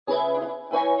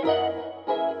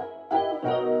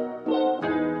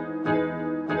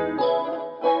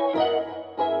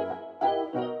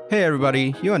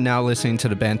everybody, you are now listening to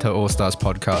the Banter All Stars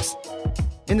podcast.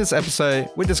 In this episode,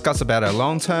 we discuss about our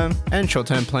long-term and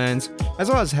short-term plans, as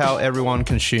well as how everyone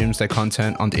consumes their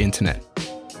content on the internet.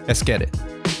 Let's get it.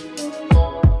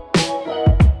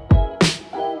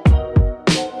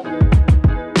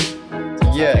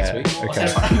 Yeah,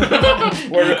 okay.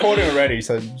 We're recording already,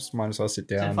 so just might as well sit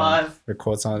down 10-5. and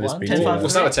record some of this 1, BT. 10-5. We'll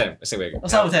start with 10. Let's see where we go. We'll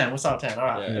start with 10. All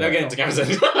right. Yeah. No, get into cameras then.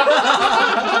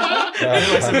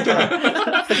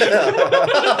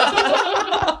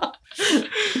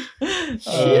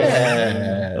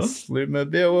 Yes,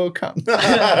 Loopmobile will come.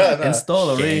 Install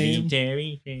a ring.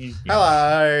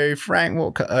 Hello, Frank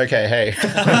Walker. Okay, hey.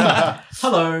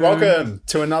 Hello. Welcome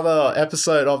to another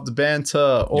episode of the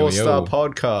Banter All-Star yo.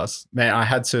 podcast. Man, I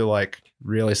had to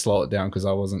really slow it down because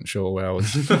I wasn't sure where I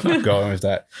was going with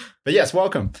that. But yes,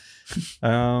 welcome.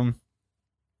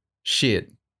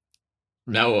 Shit.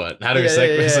 Now what? How do we Yeah,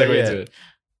 segue yeah. into it?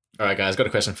 All right, guys, got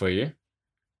a question for you.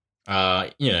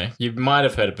 You might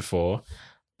have heard it before,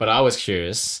 but I was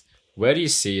curious. Where do you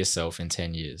see yourself in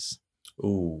 10 years?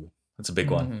 Ooh, that's a big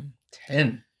one.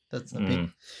 10. That's a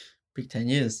big 10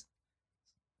 years.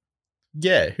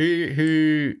 Yeah,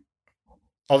 who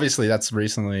obviously that's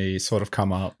recently sort of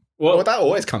come up. Well, Well, that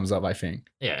always comes up, I think.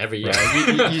 yeah, every year.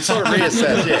 You sort of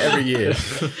reassess, every year.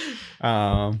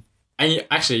 And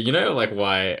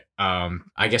why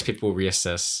I guess people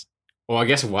reassess, or I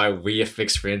guess why we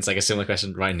experience a similar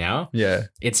question right now. Yeah.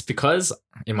 It's because,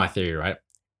 in my theory, right,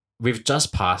 we've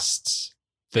just passed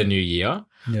the new year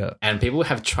Yeah. and people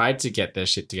have tried to get their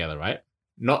shit together, right?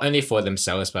 Not only for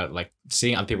themselves, but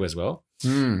seeing other people as well.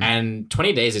 Mm. And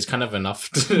 20 days is kind of enough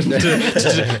to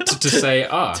say,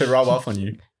 To rub off on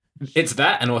you. it's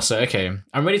that. And also, okay,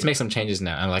 I'm ready to make some changes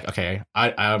now. And okay,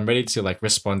 I'm ready to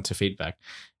respond to feedback.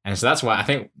 And so that's why I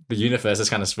think the universe has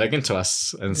kind of spoken to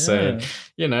us and said,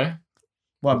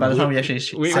 Well, by the time we actually...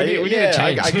 we need to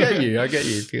change. I get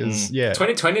you because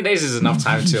 20 days is enough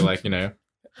time to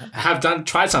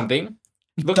tried something,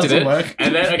 looked at Doesn't it, work.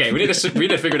 and then we need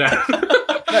to figure it out.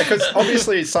 No, because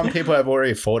obviously some people have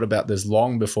already thought about this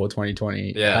long before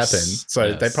 2020 Yes, happened. So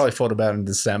yes. they probably thought about it in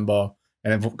December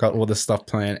and have got all this stuff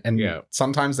planned. And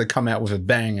sometimes they come out with a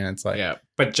bang and it's like, Yeah,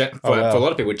 but for a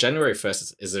lot of people, January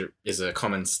 1st is a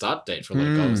common start date for a lot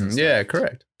of goals. And stuff. yeah,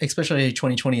 correct. Especially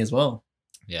 2020 as well.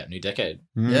 Yeah, new decade.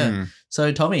 Yeah.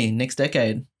 So, Tommy, next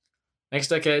decade, Next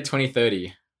decade,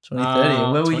 2030.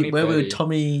 2030. Where will 2030.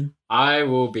 Tommy I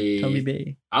will be.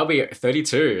 be? I'll be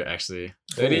 32 actually.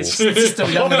 32.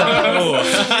 Still younger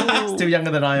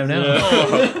than I am now.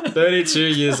 Yeah. 32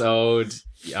 years old.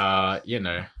 It's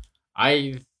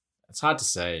hard to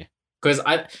say. Because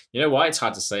why it's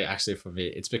hard to say actually for me?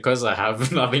 It's because I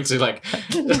have nothing to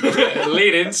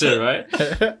lead into, right?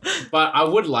 But I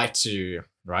would like to,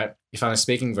 right? If I'm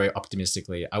speaking very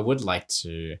optimistically, I would like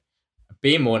to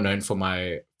be more known for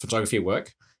my photography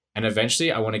work. And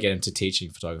eventually I want to get into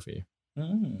teaching photography.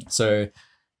 So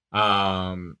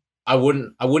I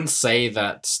wouldn't say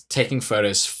that taking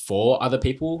photos for other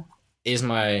people is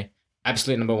my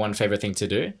absolute number one favorite thing to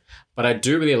do. But I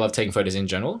do really love taking photos in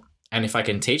general. And if I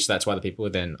can teach that to other people,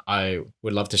 then I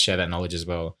would love to share that knowledge as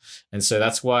well. And so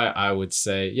that's why I would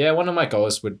say, one of my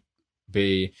goals would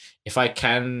be if I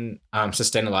can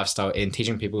sustain a lifestyle in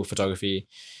teaching people photography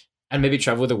and maybe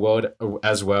travel the world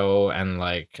as well and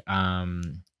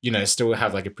still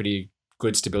have a pretty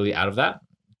good stability out of that,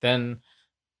 then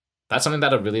that's something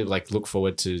that I really look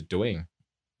forward to doing.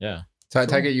 Yeah. So I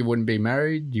take it you wouldn't be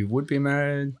married? You would be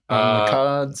married on the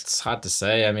cards? It's hard to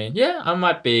say. I mean, I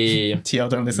might be TL,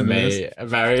 don't listen to this.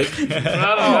 married. I don't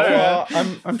know.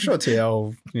 Well, I'm sure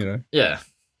TL, Yeah.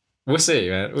 We'll see,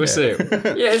 man. We'll see.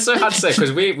 Yeah, it's so hard to say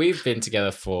because we've been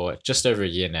together for just over a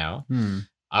year now.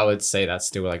 I would say that's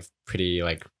still pretty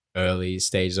early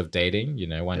stages of dating.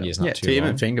 1 year's not too to long.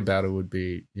 even think about it would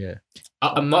be,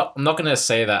 I'm not gonna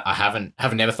say that I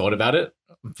have never thought about it,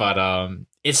 but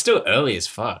it's still early as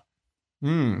fuck.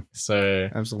 So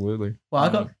absolutely.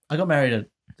 Well, I got married at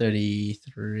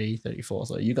 33, 34,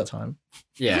 so you got time.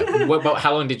 yeah. But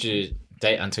how long did you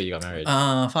date until you got married?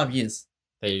 5 years.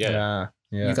 There you go. Yeah.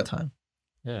 You got time.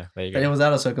 Yeah, there you But it go. was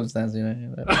out of circumstance,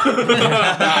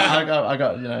 I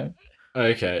got,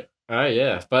 Okay. All right.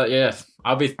 Yeah. But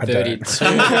I'll be I don't. 32.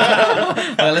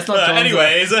 Well, let's not.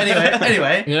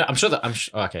 Anyway. Yeah, I'm sure that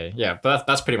okay. Yeah, but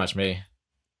that's pretty much me.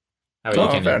 How about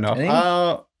you, Kenny? Fair enough.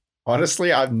 Anything?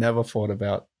 Honestly, I've never thought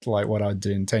about what I'd do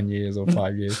in 10 years or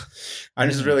 5 years. I'm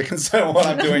just really concerned with what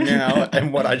I'm doing now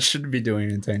and what I should be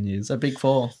doing in 10 years. So big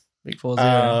 4. Big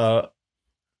 4-0.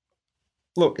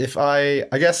 Look, I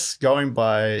guess going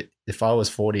by, if I was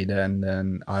 40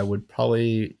 then I would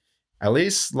probably at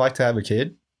least like to have a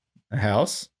kid, a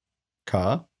house,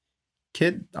 car,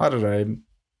 kid, I don't know.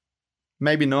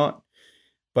 Maybe not,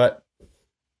 but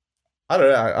I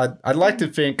don't know. I'd like to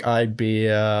think I'd be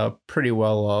pretty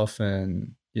well off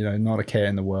and, not a care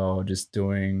in the world, just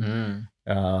doing,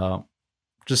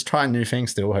 just trying new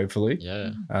things still, hopefully.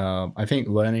 Yeah. I think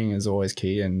learning is always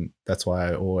key, and that's why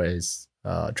I always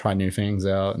try new things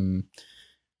out. And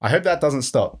I hope that doesn't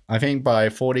stop. I think by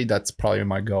 40, that's probably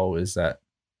my goal, is that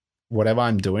whatever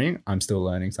I'm doing, I'm still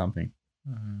learning something.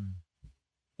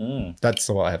 That's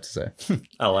all I have to say.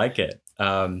 I like it.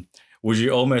 Would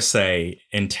you almost say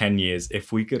in 10 years,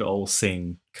 if we could all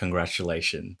sing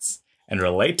congratulations and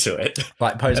relate to it?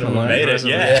 Like Post and we Malone. made it,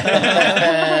 yeah.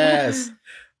 Yes.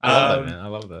 I love that, man. I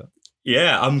love that.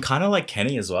 Yeah, I'm kind of like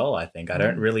Kenny as well, I think. I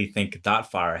don't really think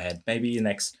that far ahead. Maybe the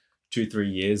next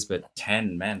 2-3 years, but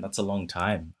 10, man, that's a long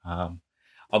time.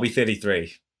 I'll be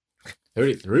 33.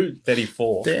 33.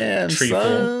 34. Damn, Tree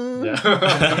son. Yeah.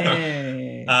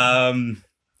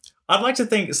 I'd like to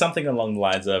think something along the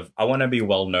lines of, I want to be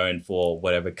well known for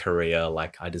whatever career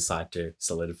like I decide to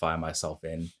solidify myself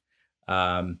in.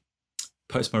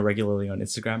 Post more regularly on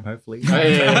Instagram, hopefully. Isn't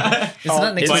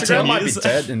that next By 10 Instagram might be years.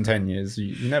 dead in 10 years.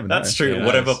 You never know. That's true. Yeah.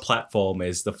 Whatever platform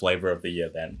is the flavor of the year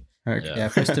then. Okay. Yeah. Yeah,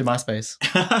 post to MySpace.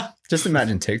 Just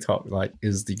imagine TikTok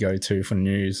is the go-to for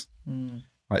news.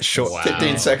 Like short Wow.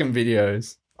 15-second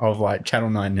videos of Channel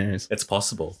 9 news. It's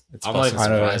possible. It's I'm not even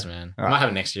possible. I know. surprised, man. I might have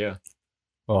it next year.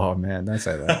 Oh man, don't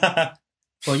say that.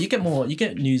 Well, you get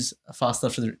news faster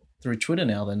through Twitter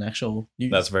now than actual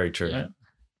news. That's very true. Yeah.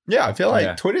 Yeah, I feel like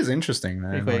Yeah. Twitter's interesting,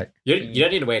 man. Pretty quick. Like, You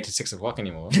don't need to wait till 6 o'clock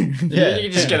anymore. Yeah. You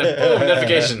just get a boom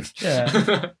notification.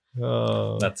 Yeah.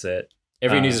 oh, That's it.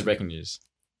 Every news is breaking news.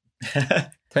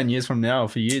 10 years from now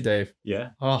for you, Dave.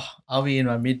 Yeah. Oh, I'll be in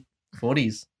my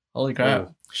mid-40s. Holy crap.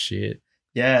 Ooh. Shit.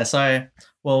 Yeah, so,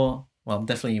 well, I'm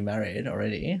definitely married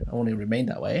already. I want to remain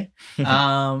that way.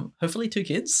 Hopefully 2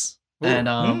 kids.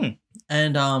 Ooh.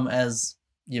 And as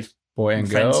you've Boy and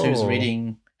friends girl. who's or-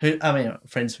 reading,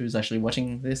 friends who's actually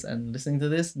watching this and listening to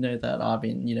this know that I've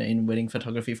been, in wedding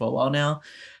photography for a while now.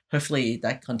 Hopefully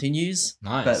that continues.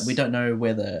 Nice. But we don't know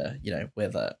where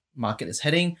the market is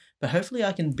heading. But hopefully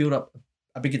I can build up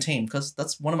a bigger team, because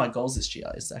that's one of my goals this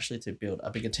year, is actually to build a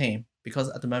bigger team, because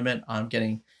at the moment I'm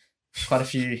getting quite a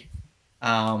few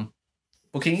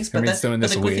bookings. But Hemi's doing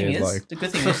this the good thing weird, is, the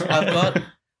good thing is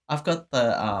I've got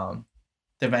the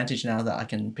advantage now that I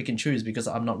can pick and choose, because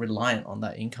I'm not reliant on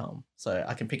that income. So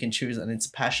I can pick and choose, and it's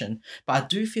passion. But I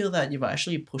do feel that if I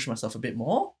actually push myself a bit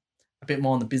more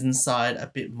on the business side, a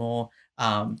bit more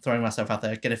throwing myself out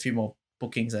there, get a few more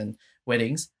bookings and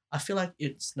weddings, I feel like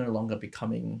it's no longer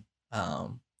becoming, a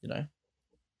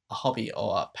hobby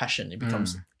or a passion. It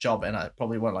becomes a job, and I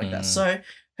probably won't like that. So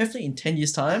hopefully in 10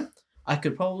 years' time, I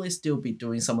could probably still be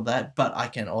doing some of that, but I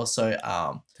can also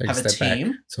Take have a step back,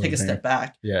 team, sort take of a thing. step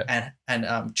back, Yeah.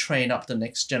 and train up the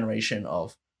next generation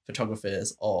of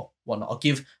photographers or whatnot, or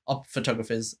give up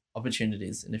photographers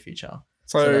opportunities in the future.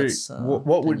 So, that's, what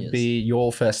 10 would years. be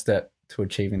your first step to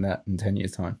achieving that in 10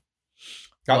 years' time?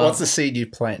 Like, Well- what's the seed you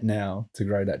plant now to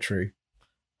grow that tree?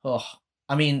 Oh,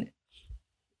 I mean,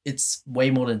 it's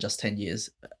way more than just 10 years,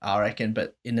 I reckon.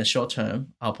 But in the short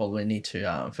term, I'll probably need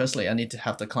to, firstly, I need to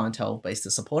have the clientele base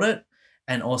to support it.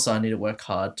 And also I need to work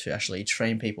hard to actually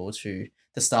train people to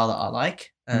the style that I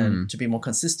like, and to be more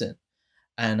consistent.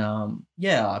 And I've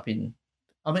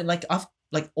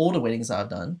all the weddings that I've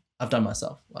done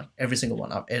myself, like every single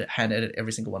one. I've hand edited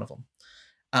every single one of them.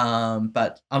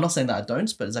 But I'm not saying that I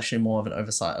don't, but it's actually more of an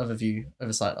oversight of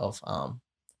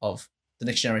the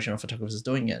next generation of photographers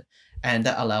doing it. And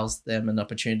that allows them an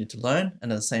opportunity to learn.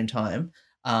 And at the same time,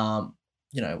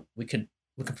 we can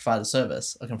provide a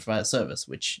service. I can provide a service,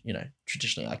 which,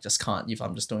 traditionally I just can't if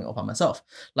I'm just doing it all by myself.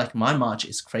 Like my March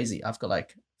is crazy. I've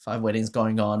got 5 weddings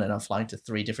going on, and I'm flying to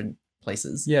 3 different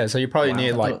places. Yeah, so you probably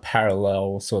Wow. need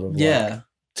parallel sort of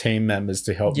team members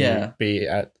to help you be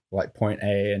at point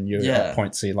A and you're at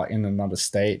point C, in another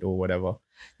state or whatever.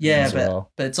 Yeah, as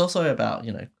well. but it's also about,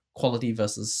 quality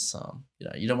versus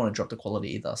you don't want to drop the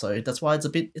quality either. So that's why it's a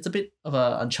bit of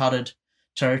a uncharted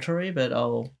territory, but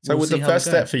So we'll would see the how it first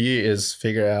step goes. for you is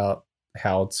figure out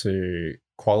how to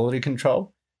quality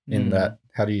control in that,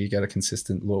 how do you get a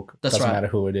consistent look? That's Doesn't right. matter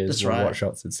who it is That's or right. what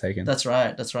shots it's taken. That's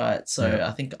right. So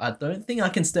Yeah. I don't think I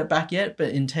can step back yet, but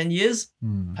in 10 years,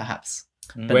 Hmm. perhaps.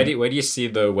 Where do you see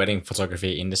the wedding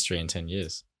photography industry in 10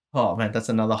 years? Oh man, that's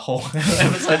another whole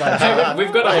episode. Like that.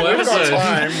 We've got a whole We've got episode.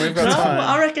 time. We've got No, time.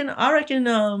 I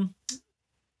reckon.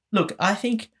 Look, I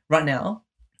think right now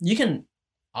you can.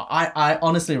 I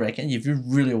honestly reckon if you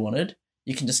really wanted,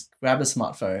 you can just grab a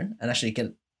smartphone and actually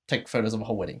take photos of a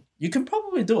whole wedding. You can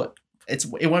probably do it.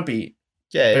 It won't be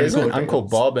Yeah, Very isn't cool. Uncle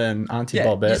Bob and Auntie Yeah,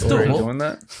 Bobette it's already doable. doing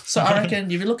that? So I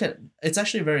reckon if you look at, it's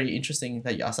actually very interesting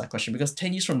that you asked that question, because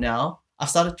 10 years from now, I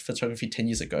started photography 10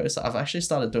 years ago. So I've actually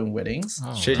started doing weddings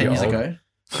Oh, Shit, 10 you're years old. ago.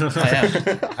 I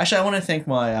am. Actually, I want to thank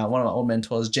my one of my old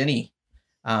mentors, Jenny.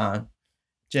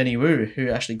 Jenny Wu, who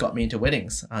actually got me into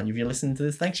weddings. If you're listening to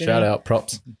this, thanks, Jenny. Shout out,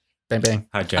 props. Bang, bang.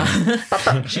 Hi,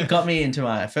 Jenny. She got me into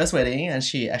my first wedding, and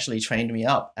she actually trained me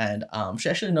up. And she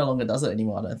actually no longer does it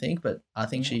anymore, I don't think. But I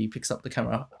think she picks up the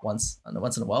camera once in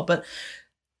a while. But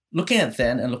looking at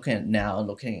then and looking at now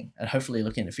and hopefully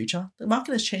looking in the future, the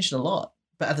market has changed a lot.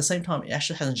 But at the same time, it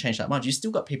actually hasn't changed that much. You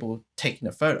still got people taking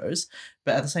the photos,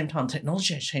 but at the same time,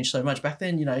 technology has changed so much. Back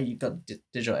then, you got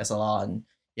digital SLR, and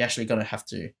you're actually going to have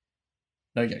to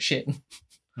know your shit.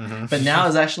 Mhm. But now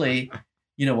is actually,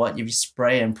 you know what? If you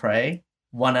spray and pray,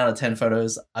 1 out of 10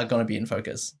 photos are going to be in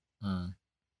focus. Mm.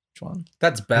 Which one?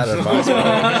 That's bad advice,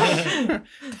 bro.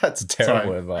 That's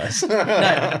terrible Sorry. advice.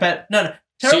 No.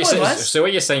 Terrible advice. So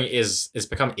what you're saying is it's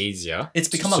become easier. It's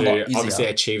become a to lot easier. obviously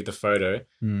achieve the photo.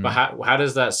 Hmm. But how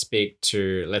does that speak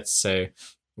to, let's say,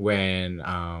 when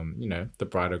the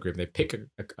bride or groom, they pick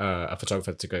a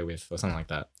photographer to go with or something like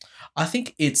that? I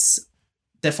think it's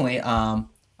definitely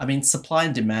supply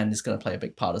and demand is going to play a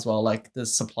big part as well. Like the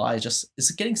supply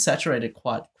is getting saturated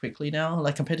quite quickly now.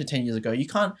 Like compared to 10 years ago, you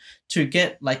can't, to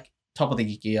get like top of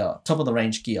the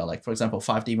range gear, like for example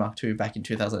 5D Mark II back in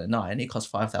 2009, it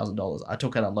cost $5,000. I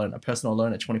took out a personal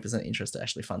loan at 20% interest to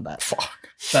actually fund that. Fuck.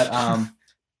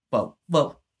 But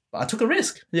well, I took a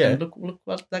risk. Yeah. And look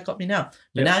what that got me now.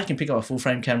 But Yeah. now you can pick up a full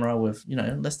frame camera with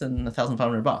less than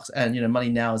 $1,500, and money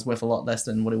now is worth a lot less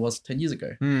than what it was 10 years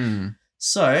ago. Hmm.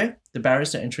 So the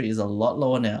barriers to entry is a lot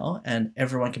lower now, and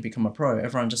everyone can become a pro.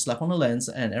 Everyone just slap on a lens,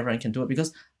 and everyone can do it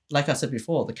because, like I said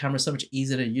before, the camera is so much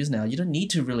easier to use now. You don't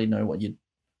need to really know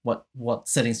what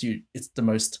settings it's the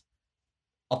most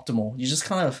optimal. You just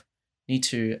kind of need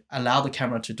to allow the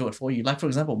camera to do it for you. Like for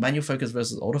example, manual focus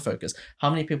versus autofocus.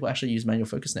 How many people actually use manual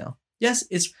focus now? Yes,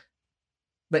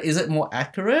 but is it more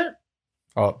accurate?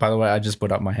 Oh, by the way, I just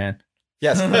put up my hand.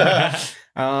 Yes.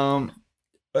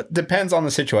 It depends on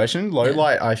the situation. Low Yeah.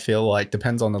 light, I feel like,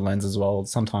 depends on the lens as well.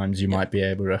 Sometimes you Yeah. might be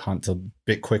able to hunt a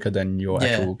bit quicker than your Yeah.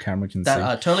 actual camera can That see.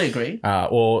 I totally agree.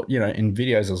 Or, in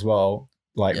videos as well,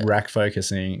 like Yeah. rack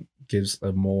focusing gives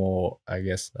a more, I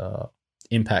guess,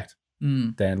 impact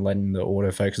Mm. than letting the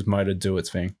autofocus motor do its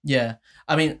thing. Yeah.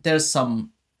 I mean, there's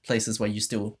some places where you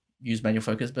still use manual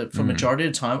focus, but for Mm. majority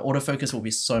of the time, autofocus will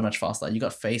be so much faster. You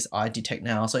got face eye detect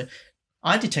now. So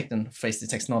eye detect and face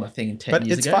detect's not a thing in 10 But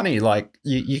years it's ago. funny, like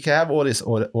you can have all this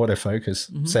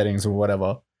autofocus Mhm. settings or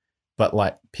whatever, but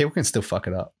like people can still fuck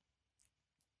it up.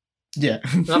 Yeah.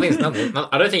 I don't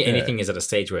think Yeah. anything is at a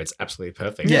stage where it's absolutely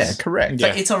perfect. Yeah, correct.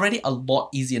 But it's already a lot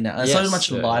easier now. It's so Yes,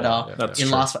 much yeah, lighter. yeah, that's It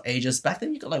true. lasts for ages. Back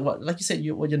then, you got like you said,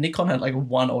 your Nikon had like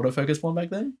one autofocus one back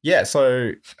then. Yeah,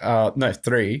 so no,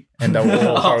 3, and they were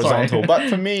all Oh, sorry. horizontal. But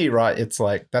for me, right, it's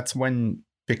like that's when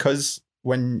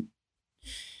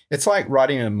it's like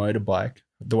riding a motorbike.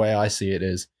 The way I see it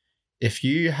is, if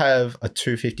you have a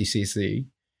 250cc,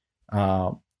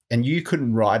 and you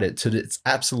couldn't ride it to its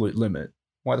absolute limit,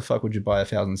 why the fuck would you buy a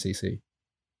 1000cc?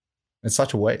 It's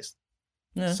such a waste.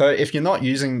 Yeah. So if you're not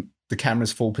using the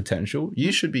camera's full potential,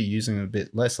 you should be using a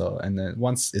bit lesser, and then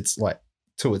once it's like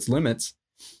to its limits,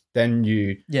 then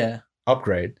you Yeah.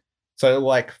 upgrade. So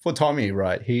like for Tommy,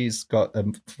 right, he's got a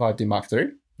 5D Mark III.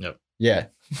 Yep. Yeah.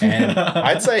 And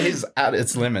I'd say he's at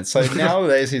its limits. So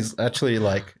nowadays he's actually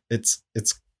like it's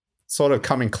sort of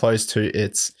coming close to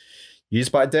its use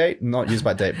by date, not use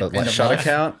by date, but End like of shutter life.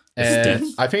 count. It's And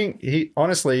death. I think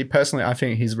personally, I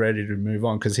think he's ready to move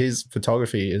on because his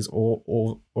photography is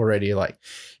all already like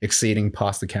exceeding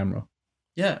past the camera.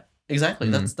 Yeah, exactly.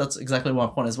 Mm. That's exactly my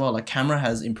point as well. Like camera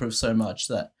has improved so much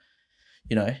that,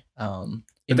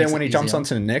 But then when he jumps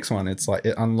onto the next one, it's like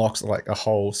it unlocks like a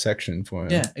whole section for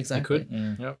him. yeah, exactly. could.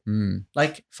 Mm. Mm.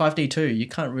 Like 5D2, you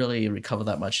can't really recover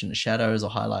that much in the shadows or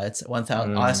highlights.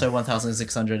 1000 ISO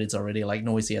 1600, it's already like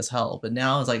noisy as hell. But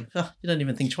now it's like you don't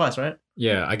even think twice, right?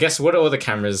 Yeah, I guess what all the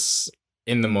cameras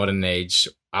in the modern age,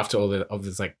 after all of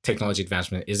this like technology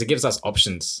advancement, is it gives us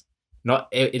options.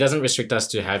 It doesn't restrict us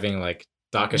to having like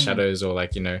darker Mm. shadows or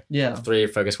like Yeah, 3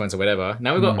 focus points or whatever.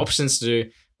 Now we've got Mm. options to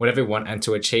do whatever we want and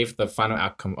to achieve the final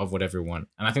outcome of whatever we want.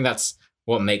 And I think that's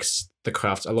what makes the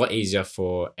craft a lot easier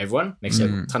for everyone. Makes it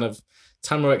a Mm.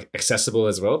 ton more accessible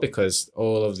as well, because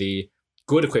all of the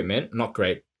good equipment, not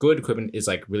great, good equipment is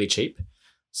like really cheap.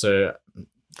 So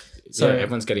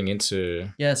everyone's getting into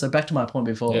yeah. So back to my point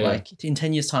before, Yeah. like in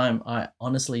 10 years' time, I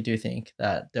honestly do think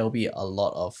that there'll be a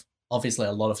lot of obviously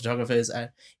a lot of photographers, and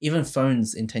even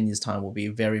phones in 10 years' time will be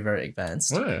very, very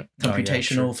advanced. Yeah.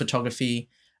 Computational photography.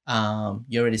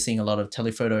 You're already seeing a lot of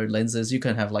telephoto lenses. You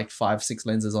can have like 5-6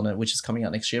 lenses on it, which is coming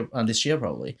out next year, this year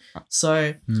probably.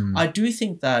 So I do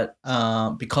think that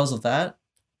because of that,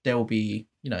 there'll be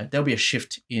a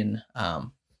shift in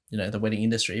the wedding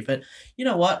industry. But you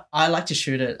know what? I like to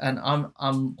shoot it, and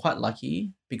I'm quite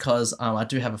lucky because I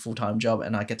do have a full-time job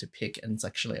and I get to pick, and it's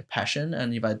actually a passion.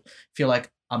 And if I feel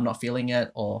like I'm not feeling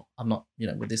it, or I'm not,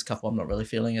 with this couple, I'm not really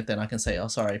feeling it, then I can say, oh,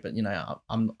 sorry, but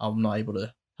I'm not able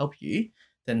to help you.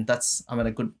 Then I'm in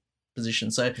a good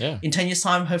position. So in 10 years'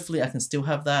 time, hopefully I can still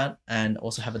have that and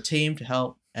also have a team to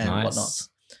help and whatnot.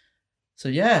 So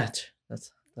yeah,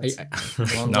 that's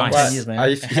long Nice. 10 years, man.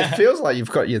 It feels like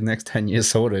you've got your next 10 years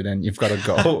sorted and you've got a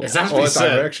goal Exactly. or a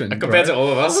So, direction. compared to all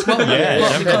of us. Well, Yeah,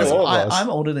 well, compared because to all of us. I'm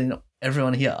older than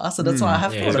everyone here, so that's why I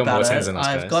have Yeah, thought he's got more about tens it. than us,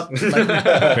 I've guys. got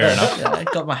Fair enough. Yeah,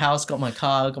 got my house, got my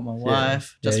car, got my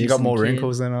wife. Yeah, you got recently more kid.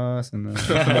 wrinkles than us and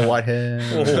more white hair.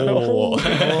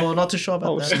 Oh, not too sure about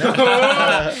Oh,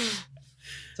 that.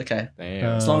 It's okay.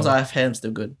 Damn. As long as I have hair, I'm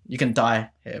still good. You can dye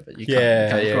hair, but you Yeah,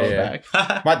 can't yeah, grow yeah. it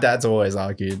back. My dad's always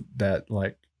argued that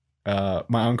like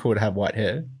my uncle would have white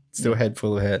hair, still head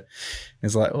full of hair.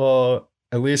 It's like, oh,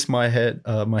 at least my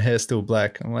hair's still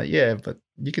black. I'm like, yeah, but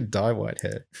you could dye white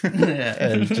hair. Yeah.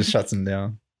 And it just shuts him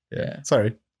down. Yeah.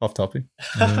 Sorry, off topic.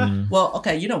 Well,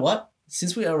 okay, you know what?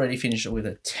 Since we already finished with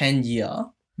a 10-year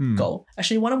goal,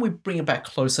 actually, why don't we bring it back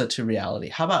closer to reality?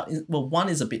 How about, well, 1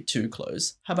 is a bit too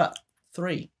close. How about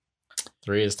 3?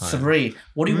 3 years time. 3.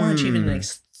 What do you want to achieve in the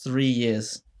next 3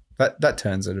 years? That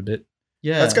turns it a bit.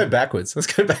 Yeah. Let's go backwards.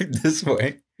 Let's go back this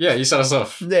way. Yeah, you start us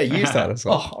off. Yeah, you start us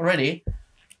off. Oh, already?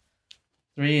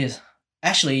 3 years.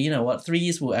 Actually, you know what? 3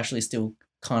 years will actually still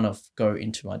kind of go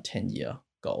into my 10-year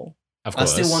goal. Of I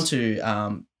course. still want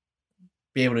to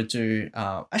be able to do.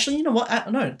 Actually, you know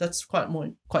what? No, that's quite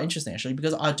interesting actually,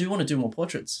 because I do want to do more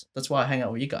portraits. That's why I hang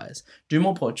out with you guys. Do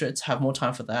more portraits. Have more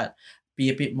time for that. Be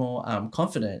a bit more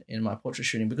confident in my portrait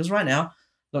shooting, because right now,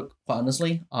 look, quite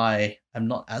honestly, I am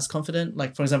not as confident.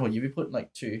 Like, for example, if you put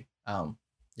like 2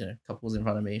 couples in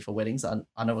front of me for weddings,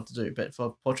 I know what to do. But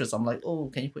for portraits, I'm like, oh,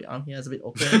 can you put your arm here? It's a bit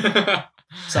awkward.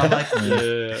 So I'm like,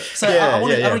 Yeah. so Yeah, I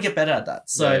want yeah. to get better at that.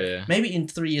 So Yeah. maybe in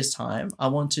 3 years' time, I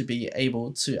want to be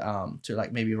able to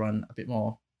like maybe run a bit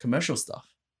more commercial stuff,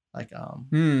 like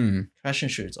fashion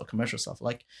shoots or commercial stuff.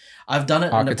 Like I've done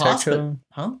it in the past, but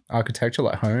Architecture, architecture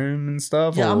like home and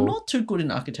stuff. yeah, or- I'm not too good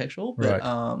in architectural, but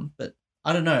but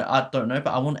I don't know. But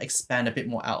I want to expand a bit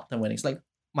more out than weddings. Like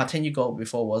my 10-year goal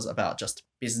before was about just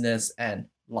business and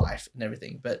life and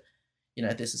everything, but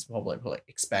this is probably like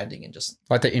expanding and just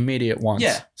like the immediate wants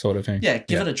sort of thing.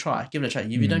 give it a try. Give it a try.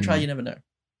 If you don't try, you never know.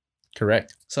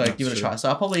 Correct. So give it a true. try. So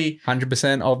I'll probably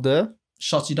 100% of the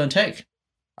shots you don't take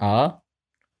are.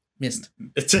 missed.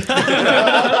 Yes.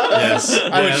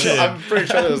 I'm pretty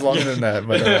sure it was longer than that,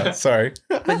 but sorry.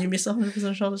 But you missed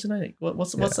 100% shots you don't take.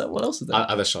 What's that? What else is that?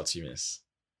 Other shots you miss.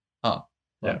 Oh.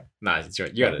 Yeah. Nah, it's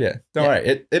right. You got it. Yeah, don't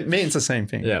worry. It means the same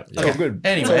thing. Yeah. It's all good.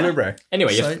 Anyway. It's all good, bro.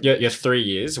 Anyway, So- your 3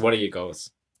 years, what are your goals?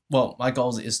 Well, my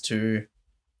goals is to,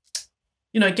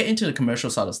 get into the commercial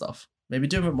side of stuff. Maybe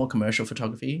do a bit more commercial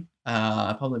photography.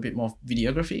 Probably a bit more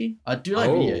videography. I do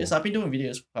like videos. I've been doing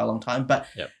videos for quite a long time, but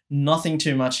nothing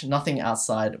too much. Nothing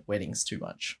outside weddings too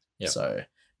much. Yep. So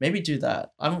maybe do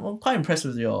that. I'm quite impressed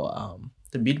with your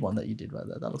the mid one that you did right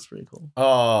there. That looks pretty cool.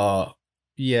 Oh,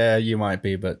 yeah, you might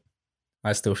be, but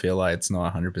I still feel like it's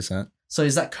not 100%. So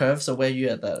is that curve? So where you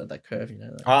at that curve?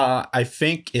 I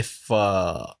think if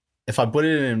I put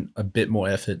it in a bit more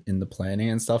effort in the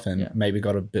planning and stuff, and maybe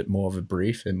got a bit more of a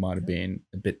brief, it might have been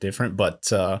a bit different.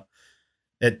 But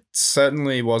it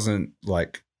certainly wasn't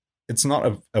like, it's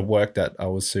not a work that I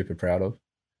was super proud of.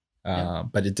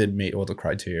 But it did meet all the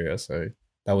criteria. So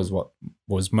that was what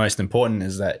was most important,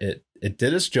 is that it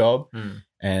did its job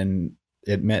and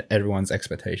it met everyone's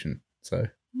expectation. So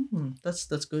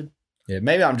that's good. yeah,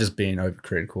 maybe I'm just being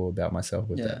overcritical about myself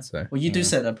with that. So Well, you do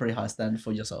set a pretty high standard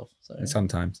for yourself. So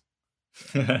sometimes.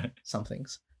 some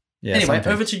things. Yeah. Anyway,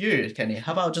 sometimes. over to you, Kenny.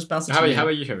 How about just bounce it How to about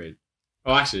me? you, Hamid?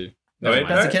 Oh, actually. No, No, wait.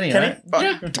 bounce to Kenny, right?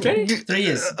 Yeah, Kenny. 3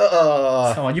 years.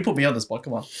 Come on, you put me on the spot.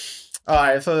 Come on. All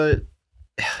right, so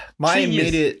my 3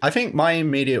 years. I think my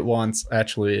immediate wants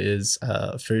actually is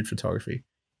food photography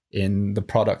in the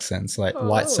product sense, like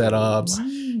light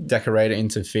setups, decorate it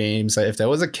into themes. So if there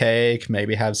was a cake,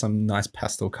 maybe have some nice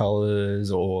pastel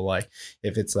colors, or like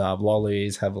if it's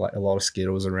lollies, have like a lot of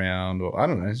Skittles around, or I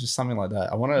don't know, it's just something like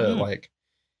that. I want to like,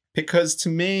 because to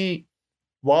me,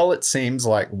 while it seems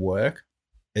like work,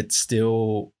 it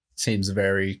still seems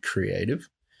very creative.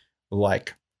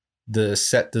 Like the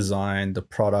set design, the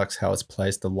products, how it's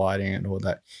placed, the lighting, and all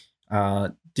that.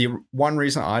 The one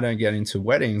reason I don't get into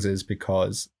weddings is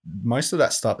because most of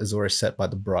that stuff is already set by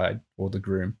the bride or the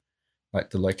groom, like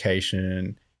the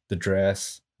location, the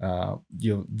dress.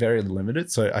 You're very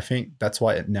limited. So I think that's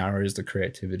why it narrows the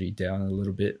creativity down a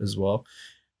little bit as well.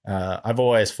 I've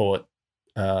always thought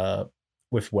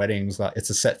with weddings, like it's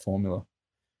a set formula.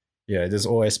 Yeah, there's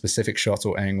always specific shots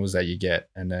or angles that you get.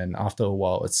 And then after a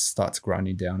while, it starts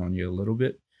grinding down on you a little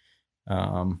bit.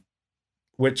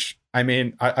 Which, I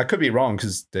mean, I could be wrong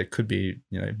because there could be,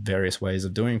 various ways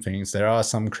of doing things. There are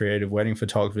some creative wedding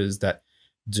photographers that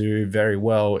do very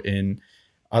well in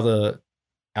other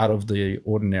out of the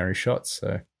ordinary shots.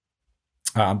 So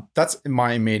that's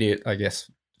my immediate, I guess,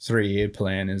 3-year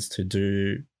plan is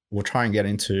we'll try and get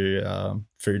into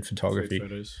food photography. Food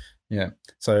photos. Yeah.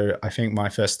 So I think my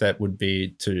first step would be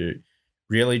to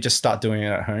really just start doing it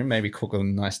at home, maybe cook a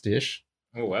nice dish.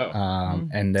 Oh, wow.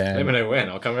 And then Let me know when.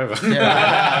 I'll come over.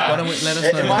 Yeah. Why don't we let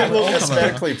us know? it might We'll look all come over.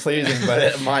 aesthetically pleasing, but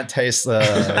it might taste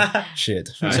shit.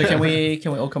 So can we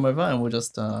all come over and we'll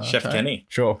just Chef try? Kenny.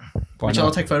 Sure. Why Which I'll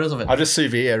not? take photos of it. I'll just sous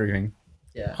vide everything.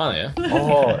 Yeah. Oh, yeah.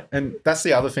 Oh, and that's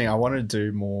the other thing. I want to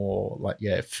do more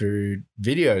food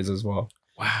videos as well.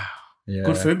 Wow. Yeah.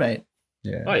 Good food, mate.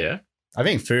 Yeah. Oh, yeah. I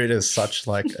think food is such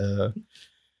like a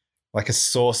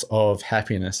source of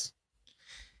happiness.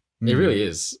 It really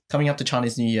is. Coming up to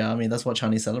Chinese New Year, I mean, that's what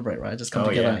Chinese celebrate, right? Just come Oh,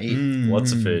 together yeah. and eat.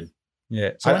 Lots of food.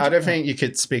 Yeah. So I don't think you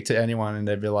could speak to anyone and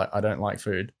they'd be like, I don't like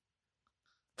food.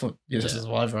 You're just his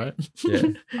wife, right? Yeah.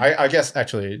 I guess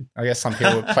some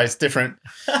people place different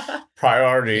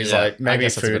priorities, Yeah, like I maybe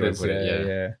guess that's a food good way is to put it,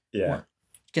 yeah. Yeah.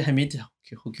 Get Hamid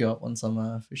to hook you up on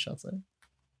some food shots, eh?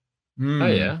 Mm. Oh,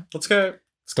 yeah. Let's go.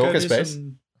 Stalker do space.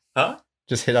 Huh?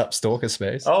 Just hit up Stalker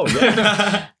space. Oh,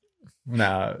 yeah.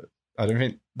 No, I don't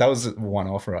think that was a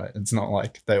one-off, right? It's not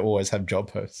like they always have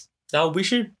job posts. No, we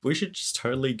should just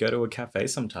totally go to a cafe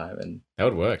sometime and That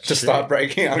would work. Just start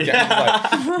breaking up games,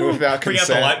 like, without bring out consent.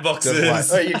 the light boxes.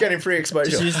 Just like, oh, you're getting free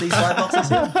exposure. Just use these light boxes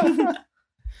here.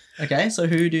 Okay, so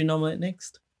who do you nominate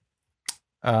next?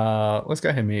 Let's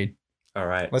go Hamid. All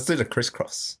right. Let's do the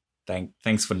crisscross.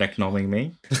 Thanks for neck nomming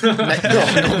me. Neck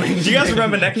nomming. Do you guys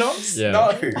remember neck noms? Yeah.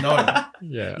 No.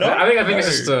 Yeah. No? I think it's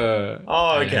just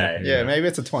Oh, okay. Yeah, maybe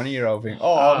it's a 20-year-old thing.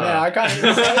 Oh, man, I can't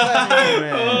even say that anymore,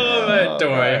 man. Oh, man,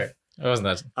 don't worry. Okay. It wasn't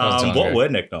that. that was too long What ago. were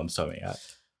neck noms, Tommy?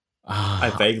 I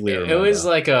vaguely It remember. was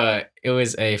like it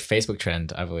was a Facebook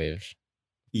trend, I believe,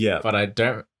 Yeah. but I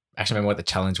don't actually remember what the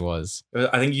challenge was.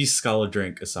 I think you scull a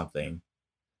drink or something.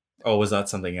 Or was that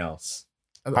something else?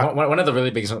 One of the really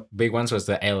big ones was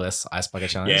the ALS Ice Bucket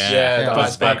Challenge. Yeah. Yeah, the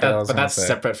ice bucket, I was but gonna that's say.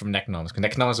 separate from Neck Noms.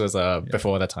 Neck Noms was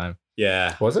before that time.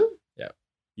 Yeah. Was it?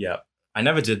 Yeah. I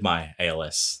never did my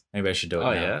ALS. Maybe I should do it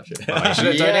Oh, now. yeah? Oh, you should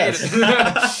have Yes.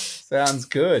 donated. Sounds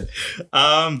good.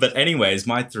 But anyways,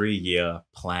 my 3-year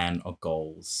plan or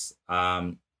goals.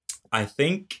 I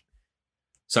think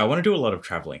so. I want to do a lot of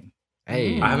traveling.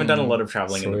 Hey. I haven't done a lot of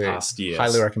traveling in the Sweet. past years.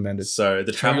 Highly recommended. So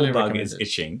the travel Highly bug is recommended.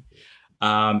 itching.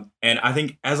 And I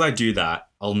think as I do that,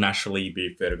 I'll naturally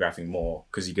be photographing more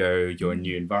because you're in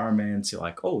new environments. You're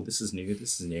like, oh, this is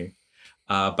new.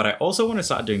 But I also want to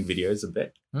start doing videos a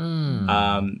bit.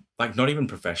 Like not even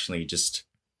professionally, just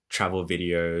travel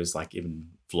videos, like even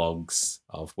vlogs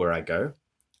of where I go.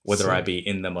 Whether I Sick. be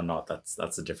in them or not,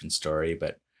 that's a different story.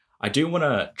 But I do want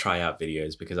to try out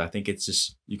videos because I think it's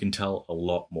just you can tell a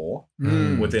lot more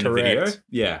within a video. correct.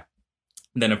 Yeah.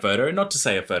 Than a photo. Not to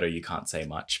say a photo you can't say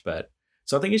much, but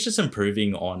so I think it's just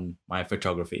improving on my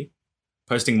photography,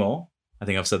 posting more. I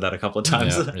think I've said that a couple of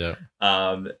times. Yeah.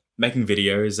 Making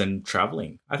videos and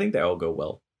traveling. I think they all go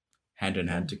well, hand in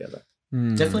hand together.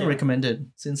 Definitely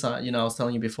recommended. Since I was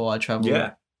telling you before, I traveled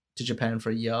Yeah. to Japan for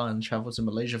a year and traveled to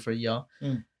Malaysia for a year.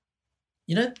 Mm.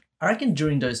 I reckon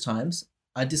during those times,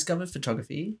 I discovered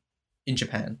photography in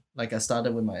Japan. Like I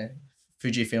started with my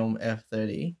Fujifilm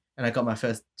F30 and I got my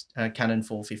first Canon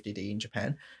 450D in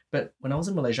Japan. But when I was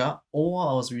in Malaysia, all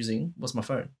I was using was my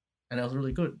phone and it was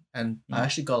really good. And I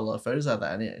actually got a lot of photos out of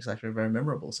that and it's actually very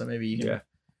memorable. So maybe you can Yeah.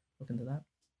 look into that.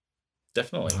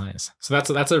 Definitely. Nice. So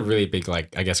that's a really big,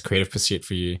 like, I guess, creative pursuit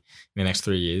for you in the next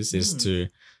 3 years is to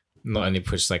not only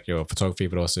push like your photography,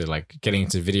 but also like getting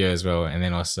into video as well. And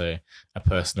then also a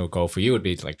personal goal for you would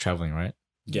be like traveling, right?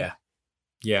 Yeah.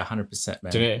 Yeah, 100%,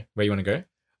 man. Do you know where you want to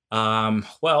go?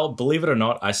 Well, believe it or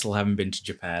not, I still haven't been to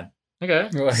Japan. Okay.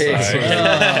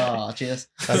 Oh, cheers.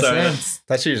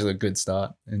 That's usually a good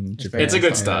start in Japan. It's a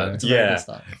good start. It's a very Yeah. good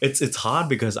start. It's hard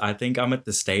because I think I'm at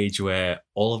the stage where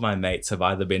all of my mates have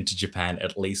either been to Japan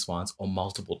at least once or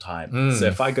multiple times. Mm. So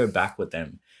if I go back with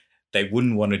them, they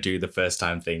wouldn't want to do the first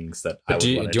time things that I But would do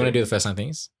you want want to do the first time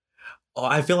things? Oh,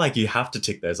 I feel like you have to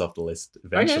tick those off the list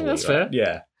eventually. that's right? fair.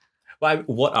 Yeah. But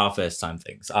what are first time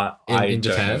things? I In don't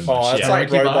Japan? know much. Oh, it's Yeah. like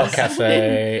Karaoke Robot bars.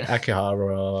 Cafe,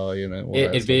 Akihara, you know. all that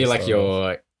It'd sort be of like stuff.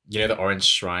 your, the orange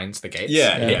shrines, the gates.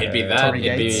 Yeah, It'd be yeah. that. Torii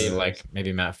It'd be gates. like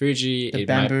maybe Mount Fuji. The it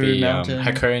might bamboo be mountain,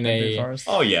 bamboo Hakone. forest.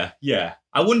 Oh yeah, yeah.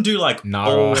 I wouldn't do like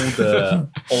Nara.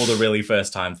 all the really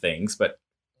first time things, but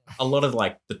a lot of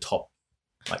like the top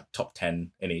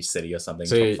 10 in each city or something.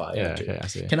 So top 5. yeah, I'd do. okay, I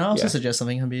see. Can I also Yeah. suggest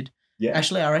something, Hamid? Yeah.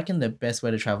 Actually, I reckon the best way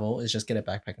to travel is just get a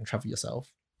backpack and travel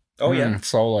yourself. Oh yeah.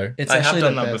 Solo. It's I have actually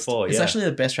done the that best. before, It's yeah. actually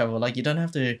the best travel. Like you don't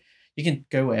have to. You can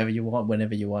go wherever you want,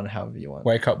 whenever you want, however you want.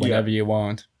 Wake up whenever you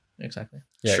want. Exactly.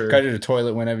 Yeah, True. go to the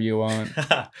toilet whenever you want.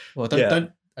 Well, don't. Yeah.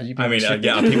 don't are you I being mean, restricted?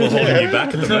 yeah, are people holding you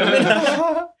back at the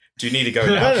moment? Do you need to go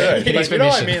No, now? no, no. He needs Like, you know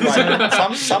what I permission. mean?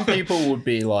 Like some people would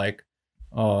be like,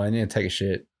 "Oh, I need to take a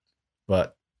shit,"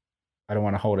 but I don't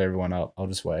want to hold everyone up. I'll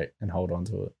just wait and hold on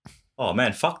to it. Oh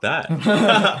man, fuck that.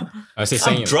 I was just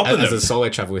saying, dropping as them. a solo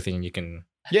travel thing, you can.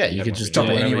 Yeah, you Yeah, could just Drop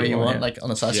do it whatever anywhere you want, yeah. like on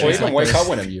the side Yeah. Or streets. even like wake those- up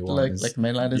whenever you want. like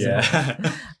mainlanders. Yeah.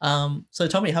 So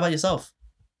Tommy, how about yourself?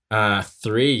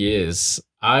 3 years.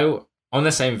 On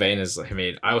the same vein as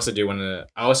Hamid, I also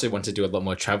want to do a lot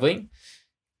more traveling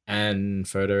and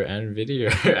photo and video,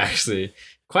 actually.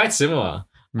 Quite similar.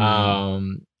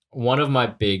 Mm. One of my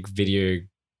big video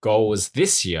goals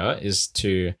this year is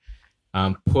to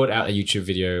put out a YouTube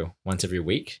video once every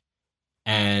week.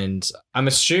 And I'm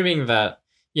assuming that,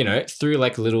 through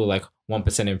like little like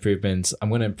 1% improvements, I'm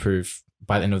going to improve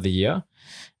by the end of the year.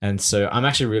 And so I'm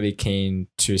actually really keen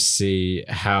to see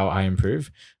how I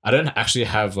improve. I don't actually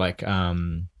have like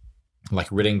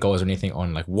written goals or anything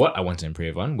on like what I want to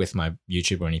improve on with my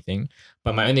YouTube or anything.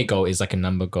 But my only goal is like a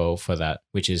number goal for that,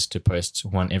 which is to post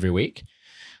one every week.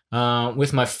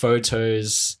 With my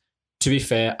photos, to be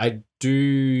fair, I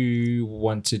do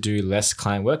want to do less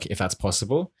client work if that's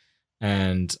possible.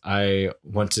 And I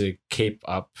want to keep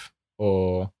up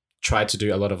or try to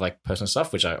do a lot of like personal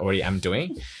stuff, which I already am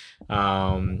doing.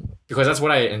 Because that's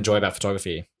what I enjoy about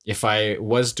photography. If I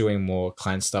was doing more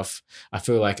client stuff, I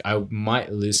feel like I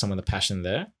might lose some of the passion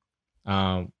there,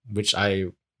 which I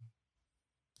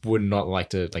would not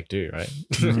like to like do, right?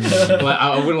 Like,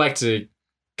 I wouldn't like to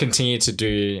continue to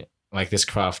do like this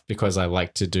craft because I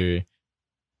like to do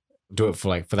it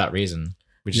for that reason,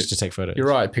 which is to take photos. You're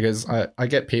right, because I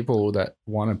get people that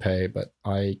want to pay, but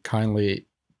I kindly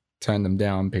turn them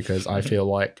down because I feel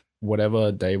like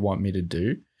whatever they want me to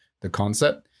do, the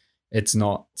concept, it's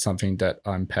not something that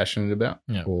I'm passionate about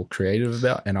Yeah. or creative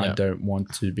about. And I Yeah. don't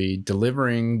want to be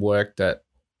delivering work that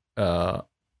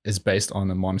is based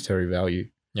on a monetary value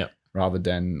Yeah. rather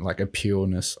than like a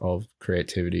pureness of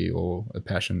creativity or a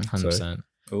passion. 100%.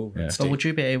 Oh, Yeah. So would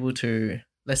you be able to,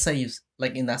 let's say you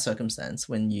like in that circumstance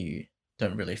when you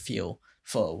don't really feel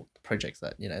for projects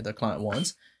that the client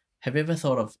wants, have you ever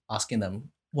thought of asking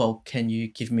them, well, can you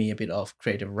give me a bit of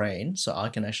creative reign so I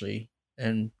can actually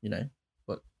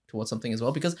work towards something as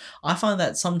well? Because I find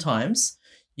that sometimes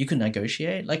you can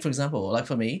negotiate. Like for example, like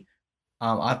for me,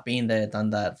 I've been there,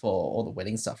 done that for all the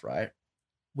wedding stuff, right?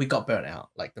 We got burnt out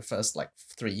like the first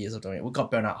 3 years of doing it. We got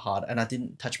burnt out hard, and I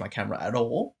didn't touch my camera at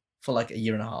all for like a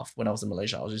year and a half. When I was in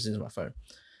Malaysia, I was just using my phone.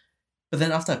 But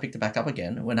then after I picked it back up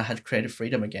again, when I had creative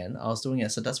freedom again, I was doing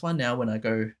it. So that's why now when I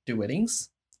go do weddings,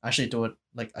 I actually do it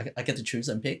like I get to choose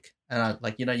and pick. And I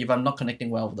like, if I'm not connecting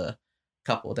well with the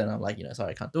couple, then I'm like,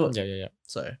 sorry, I can't do it. Yeah.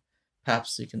 So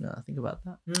perhaps you can think about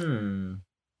that.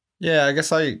 Yeah, I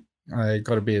guess I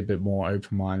got to be a bit more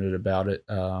open-minded about it.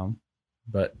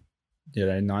 But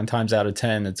 9 times out of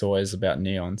 10, it's always about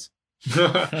neons.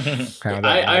 Kind of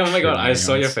oh my god, I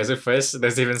saw your neons. Facebook post.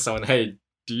 There's even someone, hey,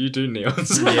 do you do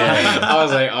neons? Yeah. I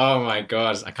was like, oh my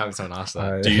god, I can't believe someone asked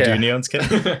that. Do you do neons,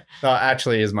 kid? No,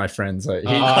 actually, is my friend. So he,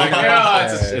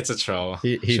 yeah, it's a troll.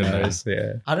 he Shouldn't have. knows.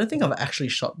 Yeah. I don't think I've actually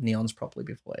shot neons properly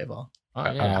before ever.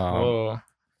 Oh yeah. Um,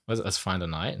 Let's find a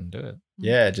night and do it.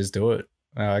 Yeah, just do it.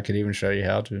 I could even show you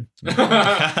how to.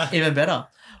 Even better.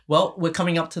 Well, we're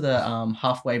coming up to the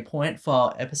halfway point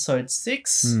for episode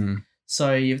 6. Hmm.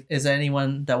 So is there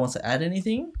anyone that wants to add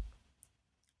anything?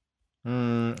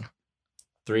 3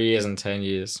 years and 10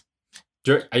 years.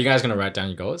 Are you guys gonna write down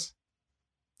your goals?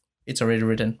 It's already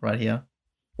written right here.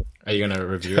 Are you gonna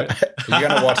review it? Are you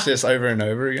gonna watch this over and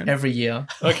over again? Every year.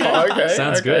 Okay. Okay,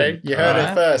 Sounds okay. good. You heard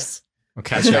Alright. it first. We'll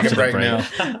catch you Take after a break the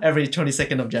break. now. Every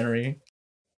 22nd of January.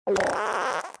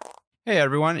 Hey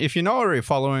everyone, if you're not already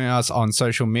following us on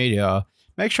social media,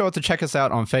 make sure to check us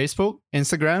out on Facebook,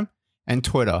 Instagram, and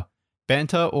Twitter.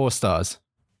 Banter All Stars.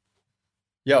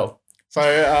 Yo, so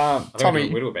Tommy,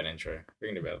 Tommy, we do a better intro. We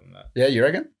can do better than that. yeah, you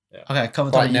reckon? Okay, come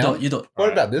on, Right Tommy, now? you do it. What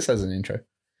Alright. about this as an intro?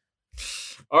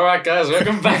 All right, guys,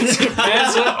 welcome back to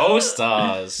Banter All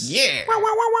Stars. Yeah.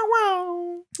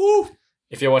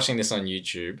 If you're watching this on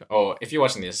YouTube, or if you're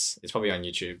watching this, it's probably on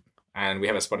YouTube, and we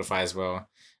have a Spotify as well.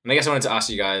 And I guess I wanted to ask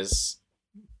you guys,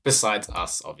 besides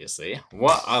us, obviously,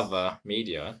 what other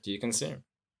media do you consume?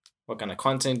 What kind of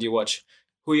content do you watch?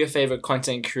 Who are your favorite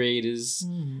content creators?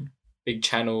 Big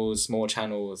channels, small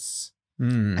channels?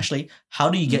 Actually, how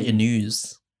do you get your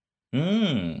news?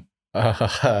 Mm.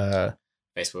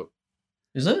 Facebook.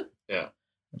 Is it?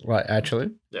 Right, actually.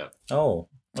 Oh,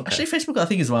 okay. Actually, Facebook, I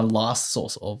think, is my last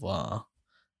source of, Are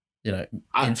you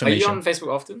information. on Facebook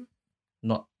often?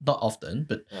 Not often,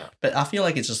 but Yeah. but I feel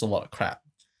like it's just a lot of crap.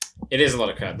 It is a lot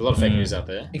of crap. A lot of fake news out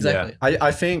there. Exactly.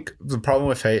 I think the problem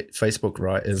with Facebook,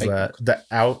 right, is that the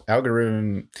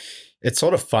algorithm, it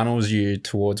sort of funnels you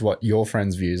towards what your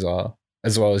friends' views are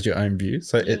as well as your own views.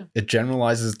 So it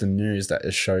generalizes the news that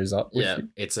it shows up with you.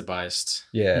 It's a biased.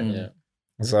 Yeah. Mm. Yeah.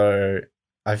 So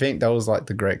I think that was like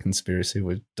the great conspiracy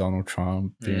with Donald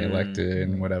Trump being elected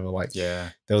and whatever. Like, Yeah.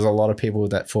 there was a lot of people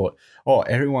that thought, oh,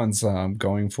 everyone's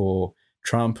going for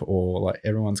Trump, or like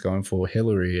everyone's going for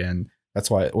Hillary, and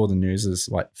that's why all the news is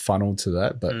like funneled to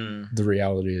that. But the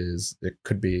reality is it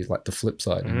could be like the flip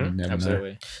side, and you never know.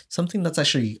 Absolutely. Something that's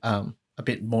actually a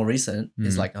bit more recent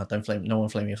is like, don't flame, no one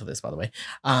flame me for this, by the way.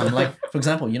 Like, for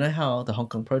example, you know how the Hong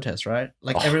Kong protests, right?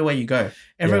 Like everywhere you go,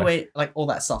 everywhere, like all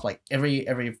that stuff, like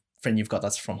every friend you've got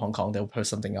that's from Hong Kong, they'll post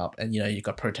something up, and you've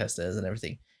got protesters and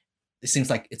everything. It seems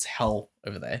like it's hell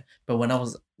over there. But when I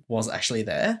was actually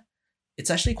there, it's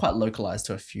actually quite localized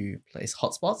to a few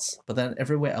hotspots, but then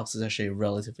everywhere else is actually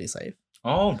relatively safe.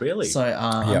 Oh, really? So,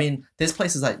 I mean, there's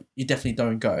places that you definitely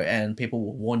don't go, and people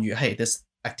will warn you, hey, there's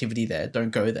activity there,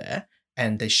 don't go there.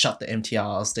 And they shut the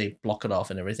MTRs, they block it off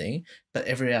and everything. But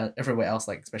everywhere else,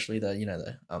 like especially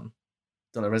the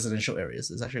residential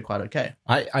areas, is actually quite okay.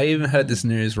 I even heard this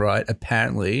news, right?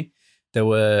 Apparently, there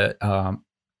were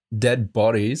dead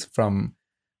bodies from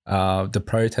the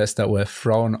protests that were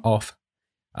thrown off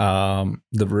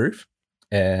the roof,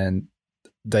 and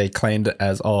they claimed it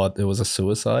as, it was a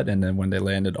suicide. And then when they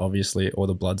landed, obviously all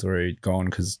the blood's already gone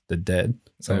because they're dead.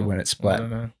 So when it I splat. don't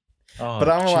know. Oh, But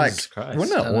I'm like, Jesus Christ.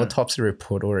 wouldn't I an know. autopsy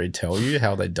report already tell you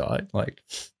how they died? Like,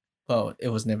 Well, it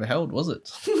was never held, was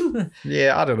it?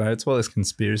 yeah, I don't know. It's all this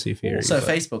conspiracy theory. So but-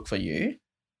 Facebook for you.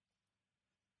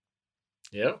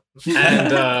 Yep.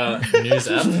 And news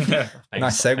app.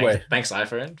 Nice segue. Thanks,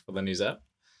 iPhone, for the news app.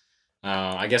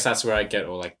 I guess that's where I get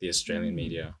all like the Australian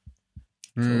media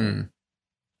Hmm.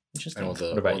 Interesting. and all the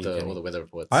What about all you, the, Kenny? all the weather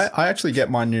reports. I actually get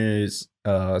my news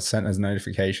sent as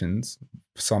notifications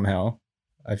somehow.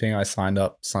 I think I signed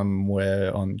up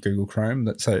somewhere on Google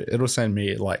Chrome, so it'll send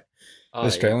me like Oh,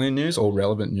 Australian news or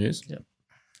relevant news. Yep.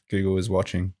 Google is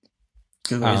watching.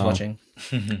 Google is watching.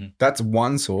 That's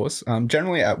one source.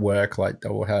 Generally at work, like they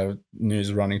will have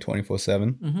news running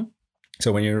 24/7. Mhm.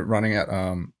 So when you're running at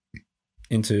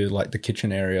into like the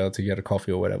kitchen area to get a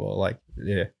coffee or whatever, like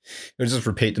it'll just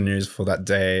repeat the news for that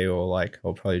day, or like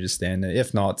I'll probably just stand there.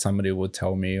 If not, somebody will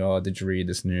tell me, "Oh, did you read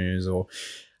this news?" Or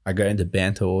I go into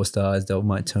Banter All Stars, they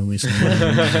might tell me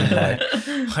something. Like,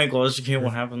 My gosh, you can't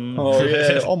what happened? oh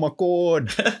yeah, oh my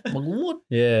god. What?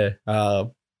 Yeah.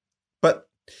 But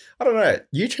I don't know.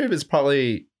 YouTube is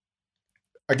probably,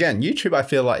 again, YouTube I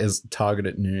feel like is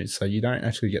targeted news. So you don't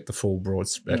actually get the full broad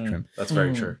spectrum. That's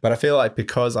very Mm. true. But I feel like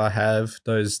because I have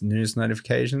those news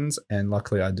notifications, and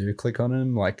luckily I do click on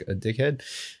them like a dickhead.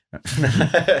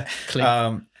 Click.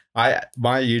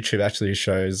 My YouTube actually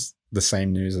shows the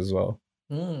same news as well.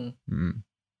 Mm. Mm.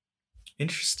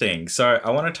 Interesting. So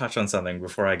I want to touch on something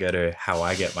before I go to how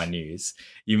I get my news.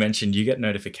 You mentioned you get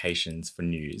notifications for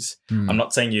news. Mm. I'm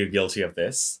not saying you're guilty of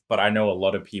this, but I know a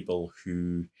lot of people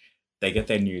who they get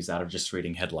their news out of just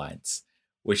reading headlines,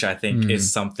 which I think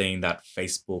is something that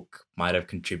Facebook might have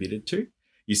contributed to.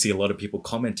 You see a lot of people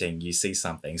commenting, you see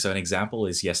something. So an example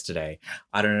is yesterday.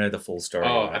 I don't know the full story.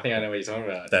 Oh, I think I know what you're talking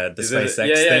about. The Is it-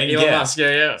 SpaceX thing? Elon Yeah. Musk,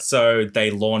 yeah. So they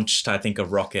launched, I think, a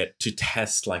rocket to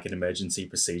test like an emergency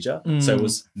procedure. So it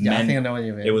was Yeah, I meant, think I know what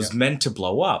you mean. it was meant to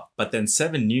blow up, but then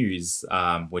 7 News,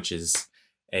 which is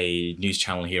a news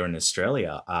channel here in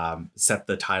Australia, set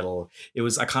the title. It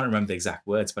was, I can't remember the exact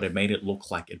words, but it made it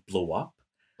look like it blew up.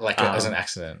 Like as an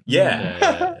accident.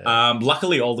 Yeah.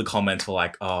 Luckily, all the comments were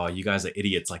like, "Oh, you guys are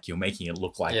idiots! Like you're making it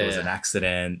look like it was an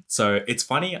accident." So it's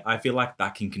funny. I feel like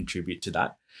that can contribute to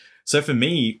that. So for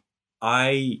me,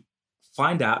 I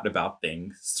find out about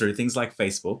things through things like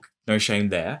Facebook. No shame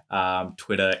there.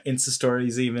 Twitter, Insta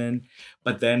stories, even.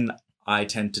 But then I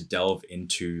tend to delve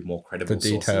into more credible The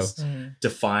details. sources to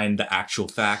find the actual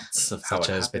facts of how Such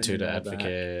it as happened Batuta and all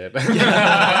that.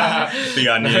 Advocate. The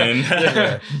Onion.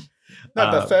 Yeah.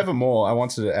 but furthermore, I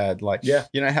wanted to add, like, Yeah.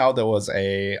 you know how there was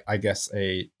an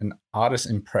artist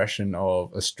impression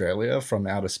of Australia from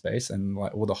outer space and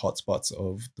like all the hotspots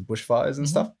of the bushfires and Mhm.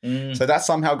 stuff. Mm. So that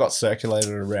somehow got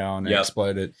circulated around and Yep.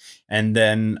 exploded. And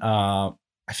then I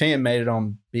think it made it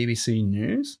on BBC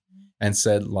News and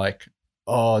said like,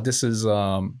 oh, this is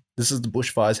the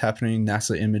bushfires happening,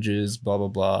 NASA images, blah, blah,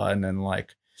 blah. And then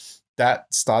like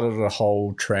that started a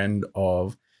whole trend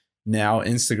of now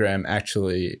Instagram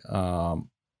actually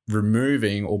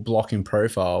removing or blocking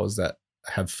profiles that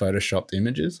have photoshopped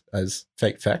images as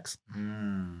fake facts. Yeah,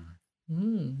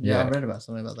 I Yeah. read about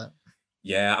something about that.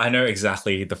 Yeah, I know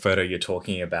exactly the photo you're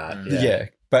talking about. Mm. Yeah.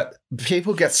 But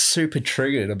people get super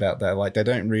triggered about that. Like they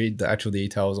don't read the actual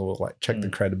details or like check the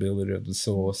credibility of the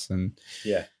source. And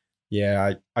Yeah.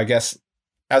 yeah, I guess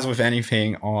as with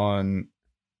anything on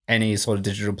any sort of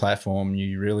digital platform,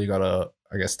 you really gotta,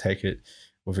 I guess, take it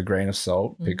with a grain of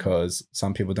salt Mhm. because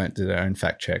some people don't do their own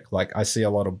fact check. Like I see a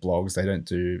lot of blogs, they don't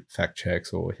do fact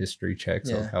checks or history checks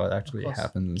Yeah, of how it actually course.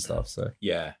 happens and stuff. So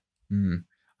Yeah. mm,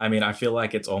 I mean, I feel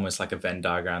like it's almost like a Venn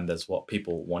diagram. There's what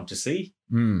people want to see,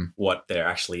 mm, what there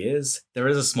actually is. There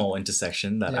is a small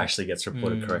intersection that Yeah. actually gets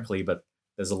reported Mm. correctly, but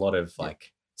there's a lot of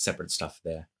like separate stuff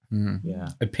there. mm. Yeah.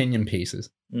 Opinion pieces.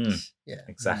 Yeah.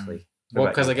 Exactly. Well, What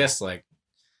about because I you? guess like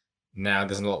now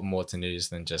there's a lot more to news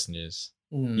than just news.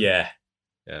 Mm. Yeah,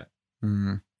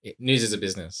 Mm. News is a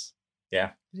business.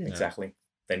 Yeah. exactly.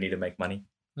 They need to make money.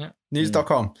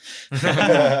 News.com.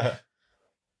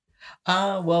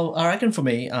 Well, I reckon for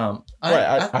me,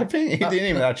 I think he didn't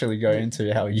even actually go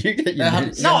into how you get your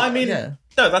news. No, I mean- yeah.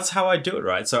 No, that's how I do it,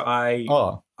 right? So I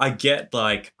Oh, get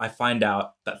like I find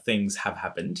out that things have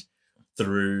happened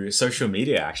through social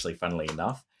media, actually, funnily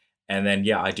enough. And then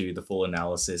I do the full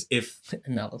analysis. If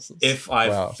Analysis. I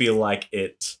Wow. feel like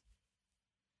it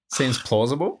seems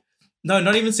plausible. no,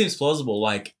 not even seems plausible.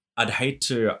 Like I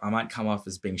might come off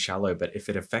as being shallow, but if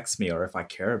it affects me or if I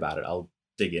care about it, I'll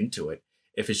dig into it.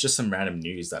 If it's just some random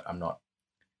news that I'm not,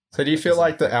 So do you feel doesn't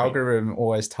like the affect me. algorithm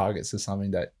always targets to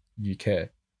something that you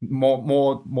care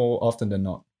more often than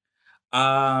not?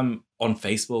 on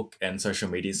Facebook and social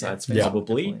media sites, Yeah.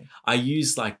 probably. Definitely. I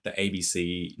use like the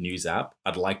ABC News app.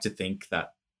 I'd like to think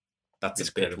that that's It's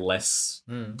a bit credible. less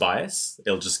Mm. bias.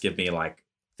 It'll just give me like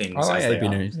things. I like as they AB are.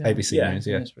 News, Yeah. ABC Yeah. News,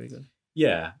 yeah. That's pretty good.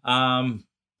 Yeah.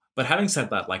 But having said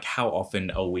that, like how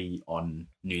often are we on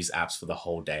news apps for the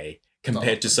whole day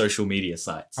compared to social media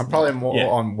sites? I'm probably more Yeah.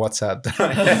 on WhatsApp. than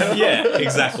I am. Yeah,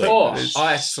 exactly. Or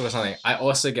I saw something. I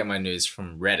also get my news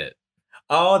from Reddit.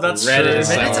 Oh, that's Reddit true. is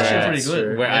Reddit's somewhere actually pretty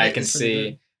good. where I Reddit can is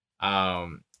pretty see.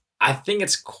 I think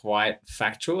it's quite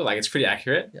factual. Like it's pretty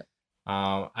accurate. Yeah.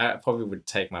 I probably would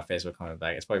take my Facebook comment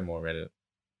back. It's probably more Reddit.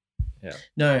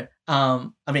 No,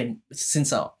 I mean,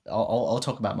 since I'll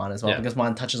talk about mine as well Yeah. because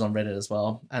mine touches on Reddit as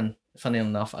well. And funny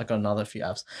enough, I got another few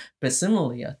apps. But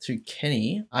similarly to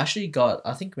Kenny, I actually got,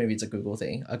 I think maybe it's a Google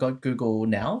thing. I got Google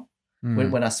Now.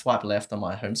 Mm. When I swipe left on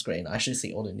my home screen, I actually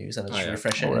see all the news and I just Oh, yeah.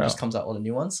 refresh it Oh, and it wow. just comes out all the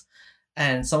new ones.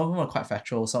 And some of them are quite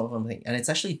factual, some of them think, and it's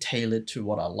actually tailored to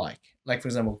what I like. Like for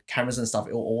example, cameras and stuff,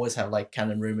 it will always have like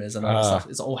Canon rumors and all that stuff.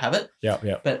 It's all have it. Yeah,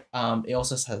 yeah. But it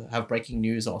also have breaking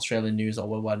news or Australian news or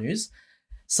worldwide news.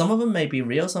 Some of them may be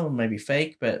real, some of them may be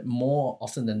fake, but more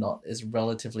often than not is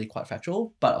relatively quite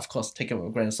factual. But of course, take it with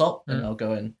a grain of salt, and I'll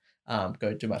go and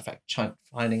go do my fact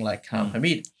finding like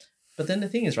Hamid. But then the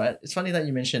thing is, right? It's funny that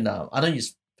you mentioned. I don't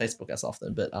use Facebook as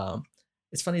often, but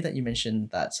it's funny that you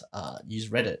mentioned that use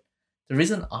Reddit. The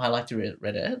reason I like to read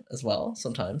Reddit as well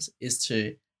sometimes is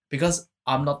because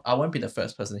I won't be the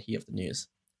first person to hear of the news,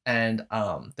 and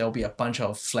there'll be a bunch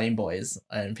of flame boys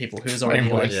and people who's already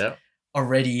Flame like boys. Yeah. Keyboard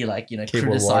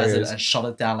criticized it warriors. and shot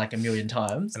it down like a million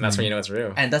times. And that's when you know it's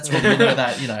real. And that's when you know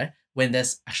that, when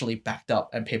there's actually backed up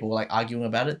and people like arguing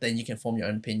about it, then you can form your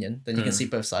own opinion. Then you can see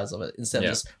both sides of it instead Yeah.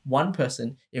 of just one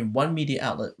person in one media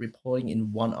outlet reporting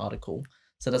in one article.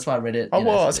 So that's why I read it. Oh, you know,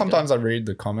 well, it's really good. sometimes I read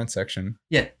the comment section.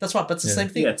 Yeah, that's right. But it's the Yeah. same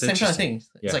thing. Yeah, it's same kind of thing.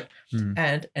 interesting. It's Yeah. like, Hmm.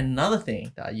 and another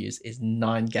thing that I use is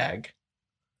 9gag.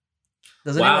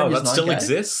 Does Wow, anyone use that still 9gag?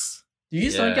 exists. Do you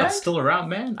use Yeah. 9gag? That's still around,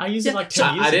 man. I used it Yeah. like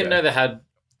 10 years I didn't ago. know they had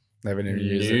Never even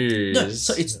used it. news. No,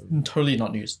 so it's totally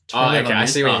not news. Oh, Totally okay. not I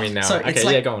news. see what you mean now. So Okay, it's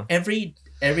like yeah, go on. every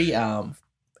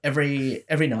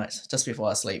night, just before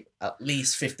I sleep, at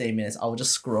least 15 minutes, I will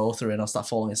just scroll through and I'll start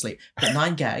falling asleep. But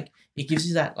 9gag, it gives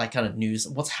you that like kind of news,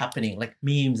 what's happening, like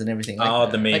memes and everything. Like, Oh,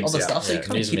 the memes. like all the yeah. stuff. So you Yeah,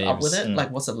 kind of news keep up with memes. it.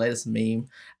 Like what's the latest meme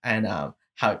and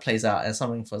how it plays out and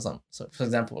something so for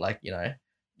example, like, you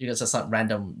get some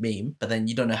random meme, but then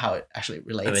you don't know how it actually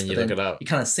relates. And then you but look it up. You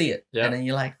kind of see it, Yeah. and then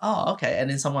you're like, oh, okay. And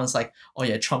then someone's like, oh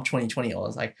yeah, Trump 2020, or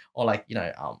it's like, or like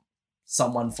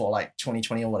someone for like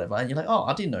 2020 or whatever, and you're like, oh,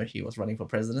 I didn't know he was running for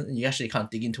president, and you actually kind of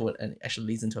dig into it and it actually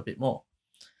leads into a bit more.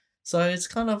 So it's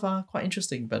kind of quite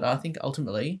interesting, but I think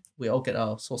ultimately we all get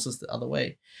our sources the other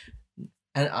way.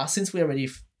 And since we already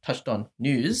touched on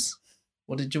news,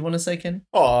 what did you want to say, Ken?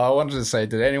 Oh, I wanted to say,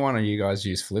 did any one of you guys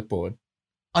use Flipboard?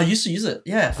 I used to use it,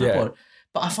 Flipboard,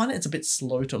 but I find it's a bit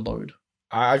slow to load.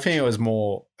 I think it was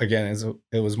more, again,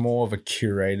 it was more of a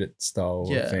curated style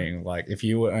Yeah. thing. Like if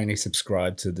you were only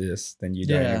subscribed to this, then you'd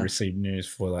only receive news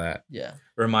for that. Yeah.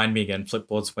 Remind me again,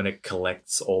 Flipboard's when it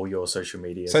collects all your social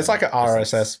media. So it's like an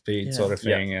RSS feed Yeah. sort of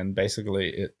thing, and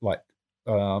basically it like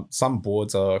some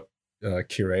boards are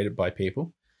curated by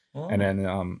people, and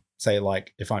then say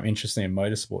like if I'm interested in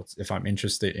motorsports, if I'm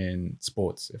interested in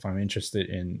sports, if I'm interested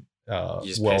in You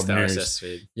just world paste the news, RSS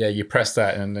feed. yeah, you press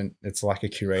that, and then it's like a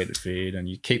curated feed, and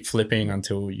you keep flipping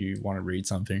until you want to read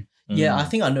something. Yeah, I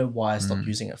think I know why I stopped Mm.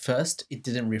 using it. First, it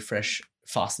didn't refresh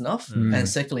fast enough, Mm. and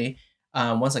secondly,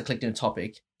 once I clicked in a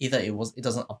topic, either it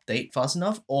doesn't update fast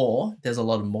enough, or there's a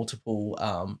lot of multiple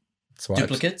Swipes.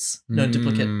 duplicate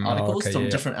Mm, articles okay, from yeah.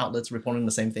 different outlets reporting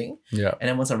the same thing. Yeah. And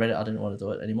then once I read it, I didn't want to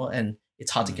do it anymore, and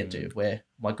it's hard to get to. Where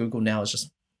my Google now is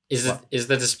just Is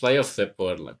the display of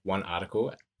Flipboard like one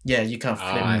article? you can't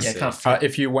flip. I see. Can't flip.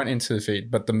 If you went into the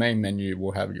feed, but the main menu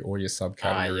will have all your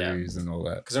subcategories and all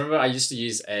that. Because I remember I used to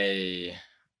use a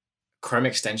Chrome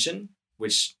extension,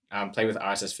 which played with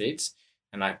RSS feeds,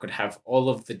 and I could have all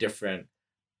of the different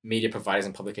media providers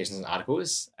and publications and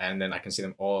articles, and then I can see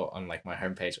them all on like my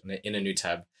homepage in a new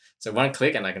tab. So one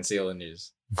click and I can see all the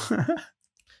news.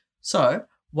 So,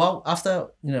 well, after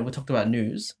we talked about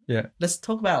news, Yeah. let's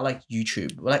talk about like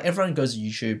YouTube. Like everyone goes to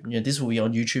YouTube. This will be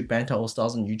on YouTube. Banter All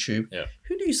Stars on YouTube. Yeah.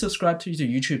 Who do you subscribe to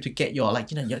YouTube to get your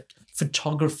your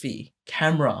photography,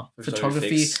 camera,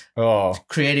 photography, Oh,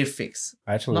 creative fix?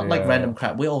 actually, Not like random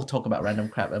crap. We all talk about random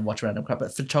crap and watch random crap,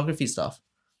 but photography stuff.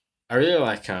 I really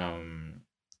like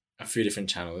a few different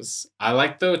channels. I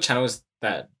like the channels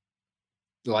that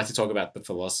like to talk about the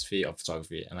philosophy of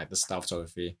photography and like the style of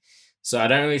photography. So I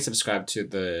don't really subscribe to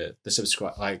the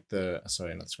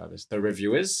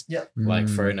reviewers, like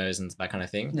Mm. photos and that kind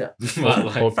of thing. Yeah. But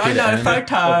like, Or Peter M.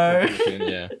 Photo.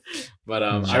 yeah. But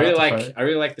Mm. I really Shout out to like I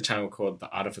really like the channel called The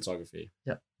Art of Photography.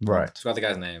 Right. I forgot the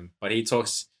guy's name, but he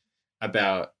talks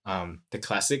about the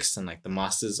classics and like the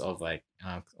masters of like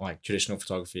traditional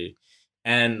photography,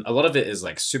 and a lot of it is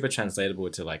like super translatable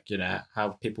to like how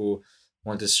people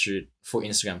want to shoot for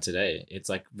Instagram today. It's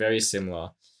like very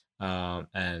similar,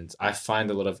 and I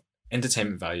find a lot of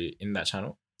entertainment value in that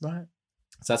channel. Right.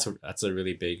 So that's a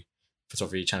really big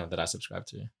photography channel that I subscribe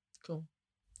to. Cool.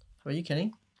 How about you,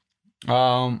 Kenny?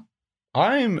 I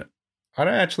don't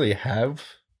actually have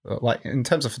like in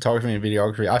terms of photography and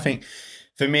videography. I think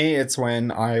for me, it's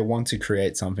when I want to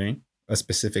create something, a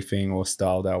specific thing or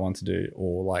style that I want to do,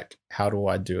 or like how do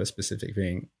I do a specific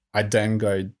thing. I then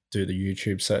go do the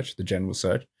YouTube search, the general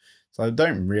search. So I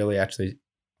don't really actually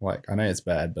like. I know it's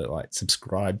bad, but like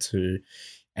subscribe to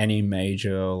any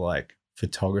major like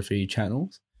photography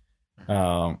channels.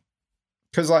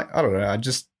 Because like I don't know,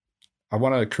 I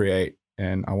want to create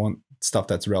and I want stuff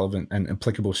that's relevant and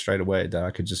applicable straight away that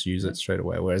I could just use it straight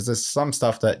away. Whereas there's some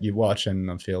stuff that you watch and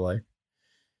I feel like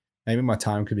maybe my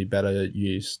time could be better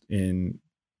used in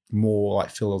more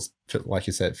like like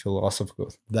you said,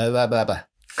 philosophical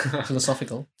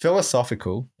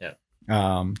Philosophical.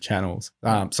 channels.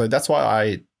 So that's why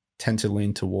I tend to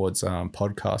lean towards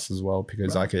podcasts as well,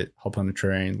 because I could hop on a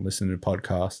train, listen to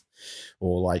podcasts,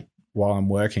 or like while I'm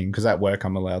working, because at work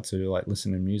I'm allowed to like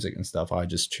listen to music and stuff. I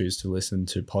just choose to listen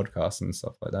to podcasts and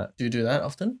stuff like that. Do you do that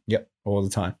often? Yep, all the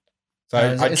time. So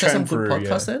Is there some churn good through,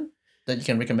 podcasts then that you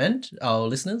can recommend our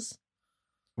listeners?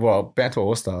 Well, Banter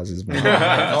All Stars is one.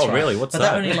 That's Oh, right. really? What's But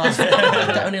that?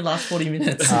 that only lasts 40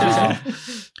 minutes.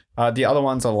 The other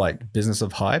ones are like Business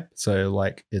of Hype. So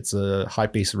like it's a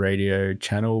Hypebeast radio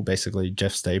channel. Basically,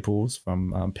 Jeff Staples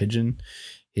from Pigeon.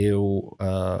 He'll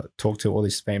talk to all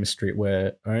these famous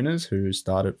streetwear owners who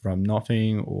started from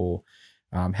nothing, or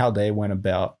how they went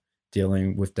about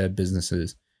dealing with their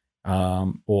businesses.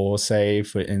 Or say,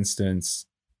 for instance,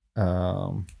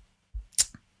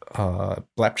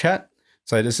 Blapchat.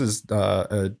 So this is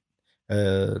a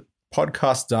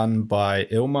podcast done by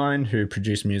Illmind, who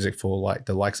produced music for like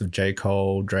the likes of J.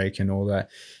 Cole, Drake, and all that.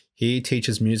 He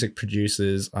teaches music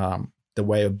producers the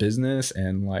way of business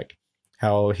and like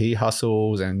how he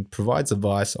hustles, and provides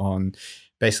advice on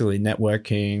basically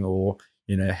networking, or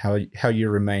how you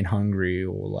remain hungry,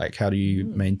 or like how do you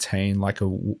maintain like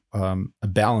a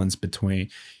balance between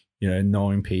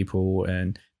knowing people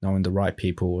and knowing the right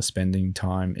people, or spending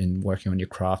time in working on your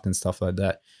craft and stuff like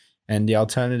that. And the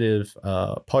alternative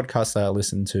podcast that I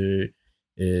listen to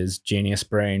is Genius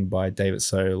Brain by David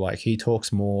So. Like he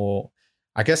talks more,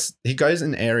 I guess he goes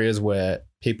in areas where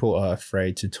people are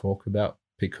afraid to talk about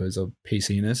because of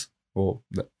PC-ness, or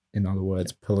in other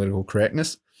words, political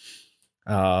correctness.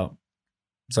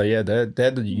 So yeah, they're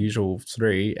the usual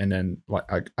three, and then like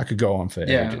I could go on for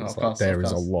Yeah, ages. of Like, course, there of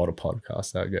is a course. lot of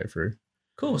podcasts that I go through.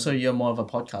 Cool. So you're more of a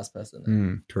podcast person.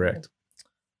 Then. Correct.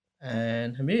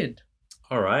 And Hamid.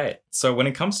 All right. So when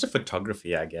it comes to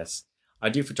photography, I guess I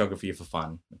do photography for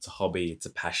fun. It's a hobby. It's a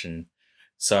passion.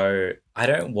 So I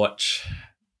don't watch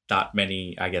that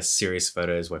many, I guess, serious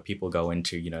photos where people go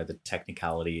into, the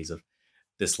technicalities of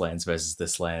this lens versus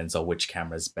this lens or which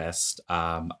camera's best.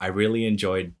 I really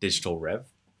enjoyed Digital Rev.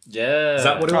 Yeah. Is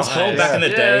that what it was called back in the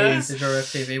Yeah. days? Digital Rev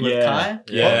TV with Yeah. Kai.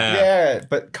 Yeah. Yeah,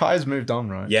 but Kai's moved on,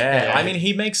 right? Yeah, Yeah. I mean,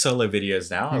 he makes solo videos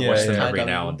now. I Yeah, watch them yeah. every IW.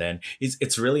 now and then.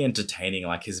 It's really entertaining.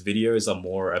 Like his videos are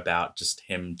more about just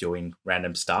him doing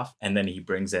random stuff, and then he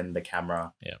brings in the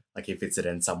camera. Yeah. Like he fits it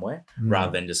in somewhere, Mm.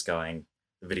 rather than just going,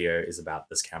 the video is about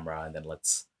this camera, and then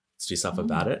let's do stuff Mm.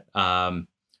 about it.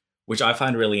 Which I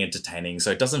find really entertaining.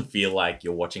 So it doesn't feel like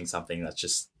you're watching something that's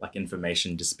just like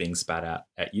information just being spat out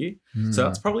at you. Mm. So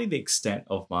that's probably the extent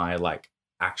of my like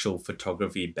actual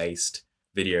photography based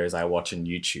videos I watch on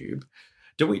YouTube.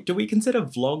 Do we consider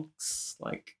vlogs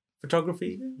like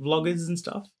photography, vloggers and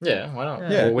stuff? Yeah, why not?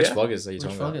 Yeah. Well, which Yeah. vloggers are you Which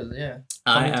talking about? vloggers? Yeah.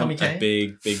 I am Tommy a K?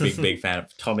 big fan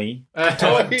of Tommy.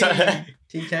 Tommy.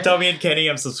 TK. Tommy and Kenny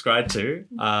I'm subscribed to.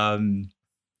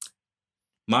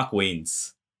 Mark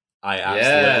Weens. I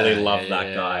absolutely love that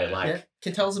yeah, guy. yeah. Like Yeah.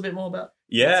 Can you tell us a bit more about?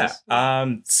 yeah.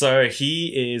 What's So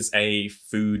he is a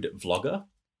food blogger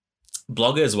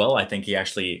as well. I think he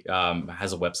actually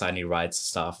has a website and he writes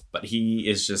stuff, but he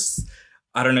is just,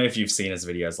 I don't know if you've seen his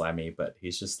videos like me, but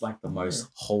he's just like the most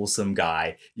wholesome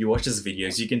guy. You watch his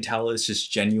videos, you can tell it's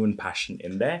just genuine passion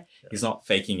in there. He's not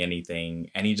faking anything,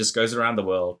 and he just goes around the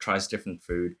world, tries different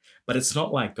food, but it's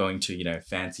not like going to,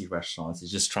 fancy restaurants.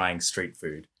 He's just trying street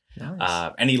food.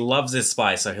 Nice. And he loves his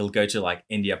spice, so he'll go to like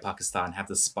India, Pakistan, have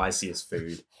the spiciest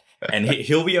food, and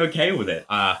he'll be okay with it.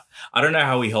 I don't know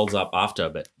how he holds up after,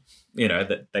 but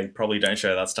that they probably don't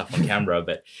show that stuff on camera.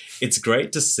 But it's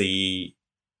great to see.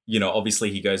 Obviously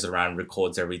he goes around,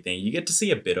 records everything. You get to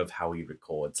see a bit of how he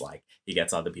records. Like he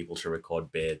gets other people to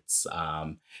record bits.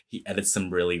 He edits them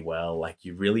really well. Like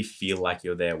you really feel like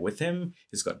you're there with him.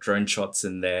 He's got drone shots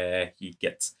in there. He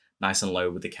gets nice and low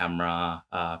with the camera,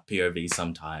 POV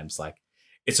sometimes. Like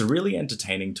it's really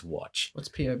entertaining to watch. What's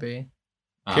POV?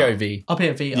 POV, Oh,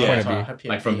 POV. Yeah. Oh, sorry, POV.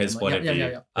 Like from his point of view.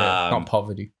 Yeah. not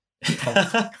poverty.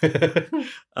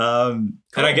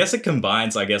 And I guess it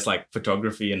combines, like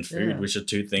photography and food, Yeah. which are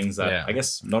two things that Yeah. I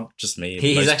guess not just me.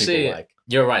 He's most actually. people like.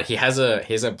 You're right. He has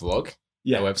a blog,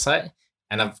 Yeah. a website,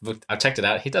 and I've checked it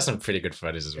out. He does some pretty good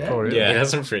photos as well. Yeah. Yeah. He does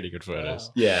some pretty good photos.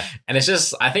 Wow. Yeah. And I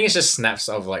think it's just snaps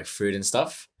of like food and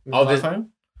stuff. With Obvi- iPhone?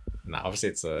 No, obviously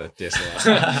it's a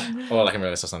DSLR or like a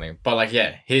mirrorless or something. But like,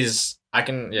 yeah, I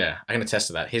can attest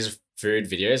to that. His food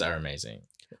videos are amazing.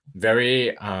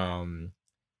 Very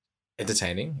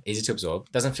entertaining, easy to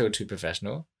absorb. Doesn't feel too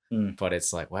professional, but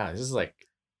it's like, wow, this is like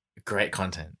great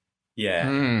content. Yeah.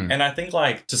 Mm. And I think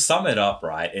like to sum it up,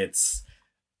 right, it's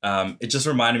it just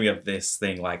reminded me of this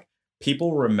thing, like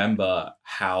people remember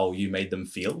how you made them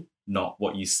feel, not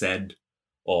what you said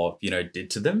or did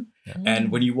to them. Yeah.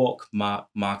 And when you walk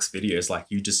Mark's videos, like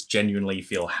you just genuinely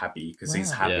feel happy because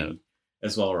he's Wow. happy Yeah.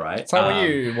 as well, right? It's like when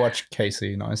you watch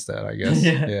Casey Neistat, I guess.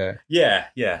 Yeah. Yeah.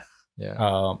 Yeah.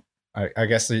 Yeah. I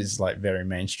guess he's like very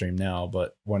mainstream now,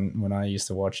 but when I used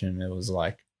to watch him, it was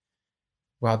like,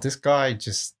 wow, this guy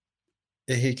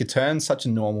he could turn such a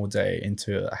normal day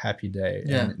into a happy day.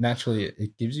 Yeah. And naturally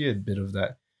it gives you a bit of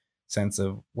that sense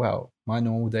of, wow, my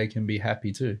normal day can be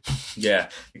happy too. Yeah.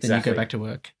 Exactly. Then you go back to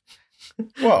work.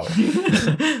 Well,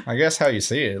 I guess how you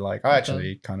see it, like I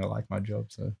actually kind of like my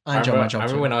job, so I enjoy my job I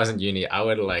remember too. when I was in uni, I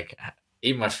would like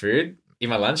eat my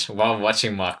lunch while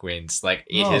watching Mark Wins, like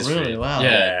eat Oh, his really? food. Wow. Yeah,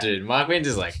 Yeah. dude, Mark Wins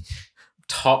is like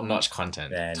top notch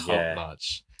content. Man, Top yeah.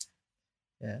 notch.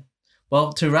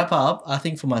 Well, to wrap up, I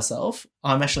think for myself,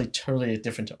 I'm actually totally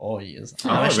different to all you.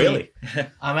 Oh, really?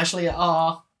 I'm actually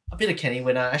a bit of Kenny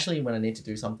when I need to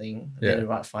do something, I Yeah. need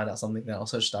to find out something, then I'll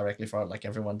search directly for it like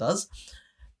everyone does.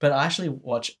 But I actually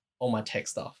watch all my tech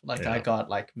stuff. Like I Yeah. got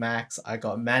like Max, I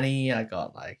got Manny, I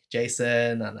got like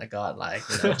Jason, and I got like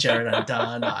Jared and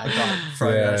Dunn. I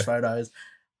got photos.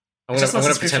 I'm Just gonna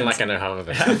my pretend like I subscriptions. know half of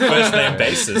it. First name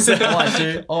basis.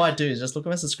 all I do is just look at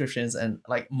my subscriptions and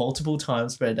like multiple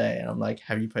times per day, and I'm like,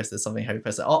 have you posted something? Have you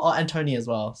posted? Oh, and Tony as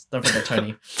well. Don't forget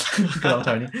Tony. Good old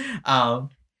Tony.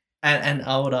 and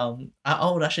I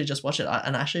would actually just watch it.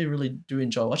 And I actually really do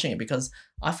enjoy watching it because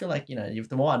I feel like, the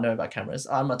more I know about cameras,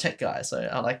 I'm a tech guy, so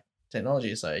I like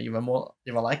technology. So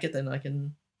if I like it, then I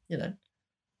can,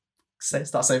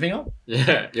 start saving up.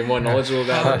 Yeah, you're more knowledgeable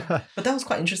about it. But that was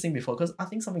quite interesting before, because I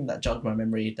think something that jogged my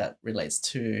memory that relates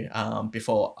to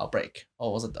before our break,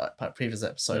 or was it the previous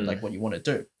episode, like what you want to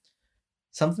do.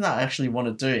 Something that I actually want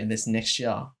to do in this next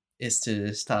year is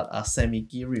to start a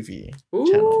semi-gear review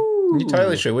channel. You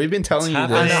totally should. We've been telling you I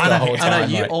this know, the whole I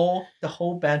time. know the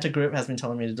whole banter group has been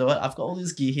telling me to do it. I've got all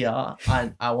this gear here.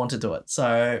 I want to do it.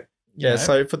 So Yeah,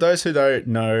 so for those who don't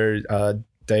know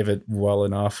David well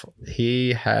enough,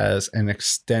 he has an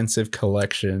extensive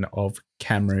collection of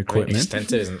camera equipment.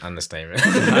 Extensive is an understatement.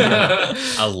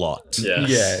 A lot. Yeah.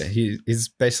 Yeah, he's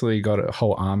basically got a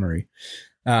whole armory.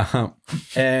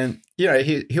 And,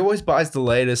 he always buys the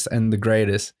latest and the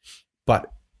greatest,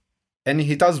 and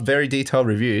he does very detailed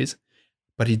reviews,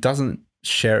 but he doesn't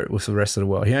share it with the rest of the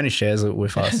world. He only shares it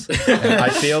with us. And I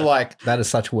feel like that is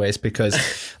such a waste because,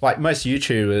 like most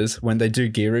YouTubers, when they do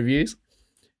gear reviews,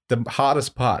 the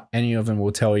hardest part, any of them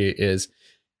will tell you, is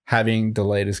having the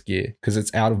latest gear because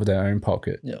it's out of their own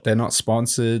pocket. Yep. They're not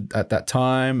sponsored at that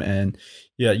time, and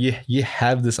you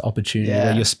have this opportunity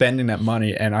where you're spending that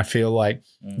money, and I feel like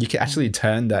you can actually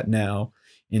turn that now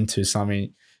into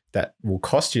something that will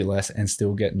cost you less and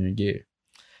still get new gear.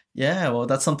 Yeah, well,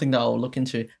 that's something that I'll look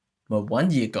into. My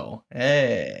 1 year goal.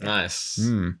 Hey. Nice.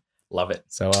 Love it.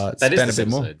 So That spend is a this bit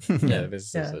more. episode. Yeah, this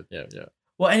is Yeah. episode. Yeah.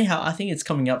 Well, anyhow, I think it's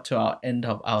coming up to our end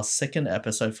of our second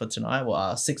episode for tonight. Well,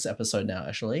 our sixth episode now,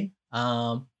 actually.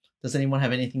 Does anyone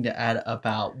have anything to add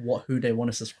about who they want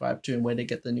to subscribe to and where they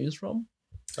get the news from?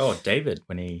 Oh, David,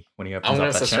 when he opens I'm gonna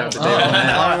up that subscribe channel. to David.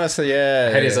 Honestly,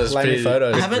 yeah. Hey, so it's Lamy pretty-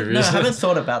 photos. I haven't reviews.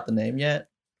 thought about the name yet,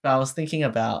 but I was thinking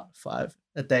about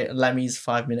Lammy's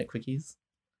 5-minute quickies,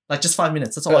 like just 5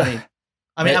 minutes. That's all I need.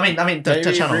 I mean, the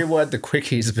Maybe channel. reword the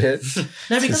quickies a bit.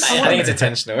 No, because I think it's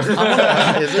intentional.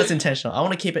 that's intentional. I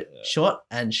want to keep it short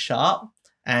and sharp,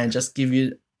 and just give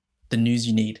you the news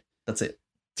you need. That's it.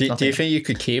 Do you Nothing. think you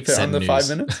could keep it Send under 5 news.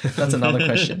 minutes? That's another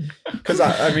question. Because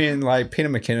I mean, like Peter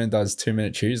McKinnon does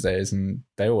 2-minute Tuesdays, and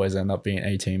they always end up being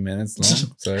 18 minutes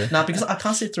long. So No, because I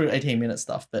can't sit through 18-minute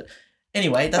stuff. But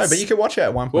anyway, no, that's but you can watch it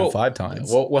at 1.5 times.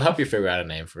 We'll help you figure out a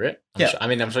name for it. Yeah.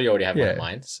 I'm sure you already have one Yeah. in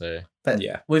mind. So but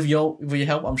Yeah. with your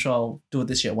help, I'm sure I'll do it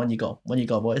this year. When you go,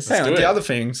 boys. Hang on, do the it. other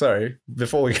thing. Sorry,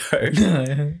 before we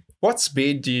go, what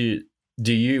speed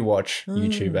do you watch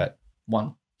YouTube at?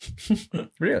 1.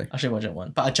 Really? I should watch it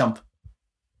 1, but I jump.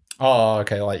 Oh,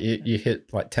 okay. Like you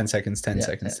hit like 10 seconds, 10 Yeah,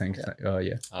 seconds, yeah, 10 seconds. Oh,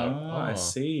 yeah. I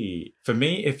see. For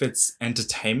me, if it's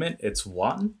entertainment, it's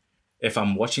 1. If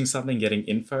I'm watching something, getting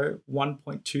info,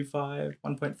 1.25,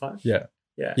 1.5. Yeah.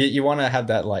 Yeah. You want to have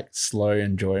that like slow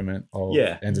enjoyment of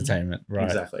Yeah. entertainment, right?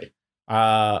 Exactly.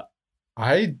 I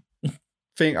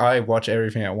think I watch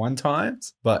everything at one time,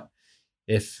 but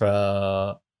if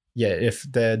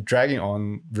they're dragging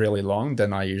on really long,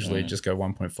 then I usually just go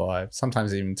 1.5,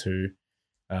 sometimes even 2.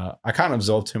 I can't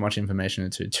absorb too much information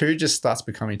into 2. Just starts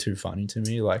becoming too funny to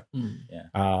me. Like,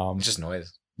 it's just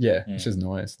noise. it's just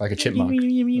noise, like a chipmunk.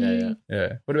 Yeah.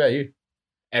 Yeah. What about you?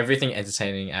 Everything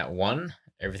entertaining at 1,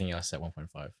 everything else at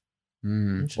 1.5.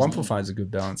 1.5 is a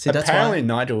good balance. See, that's Apparently,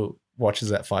 Nigel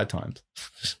watches at 5 times.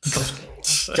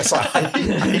 Just like, I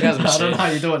don't know how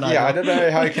you do it now. yeah, I don't know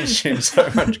how he consumes so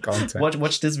much content.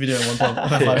 Watch this video in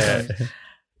 1.5 Yeah. times.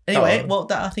 Anyway, well,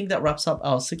 I think that wraps up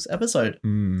our 6th episode.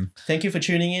 Thank you for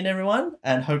tuning in, everyone,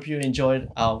 and hope you enjoyed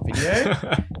our video.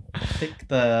 Click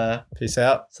the Peace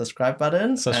out. subscribe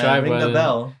button Subscribe and ring the button.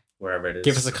 bell. Wherever it is.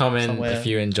 Give us a comment Somewhere. if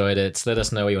you enjoyed it. Let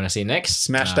us know what you want to see next.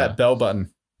 Smash that bell button.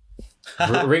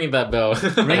 Ring that bell.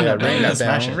 Ring Yeah, that bell. ring that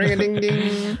Smash bell. it. Ring a ding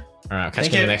ding. All right, catch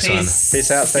Thank you in you. the next Peace. Peace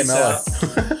out. Stay Peace mellow.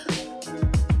 out.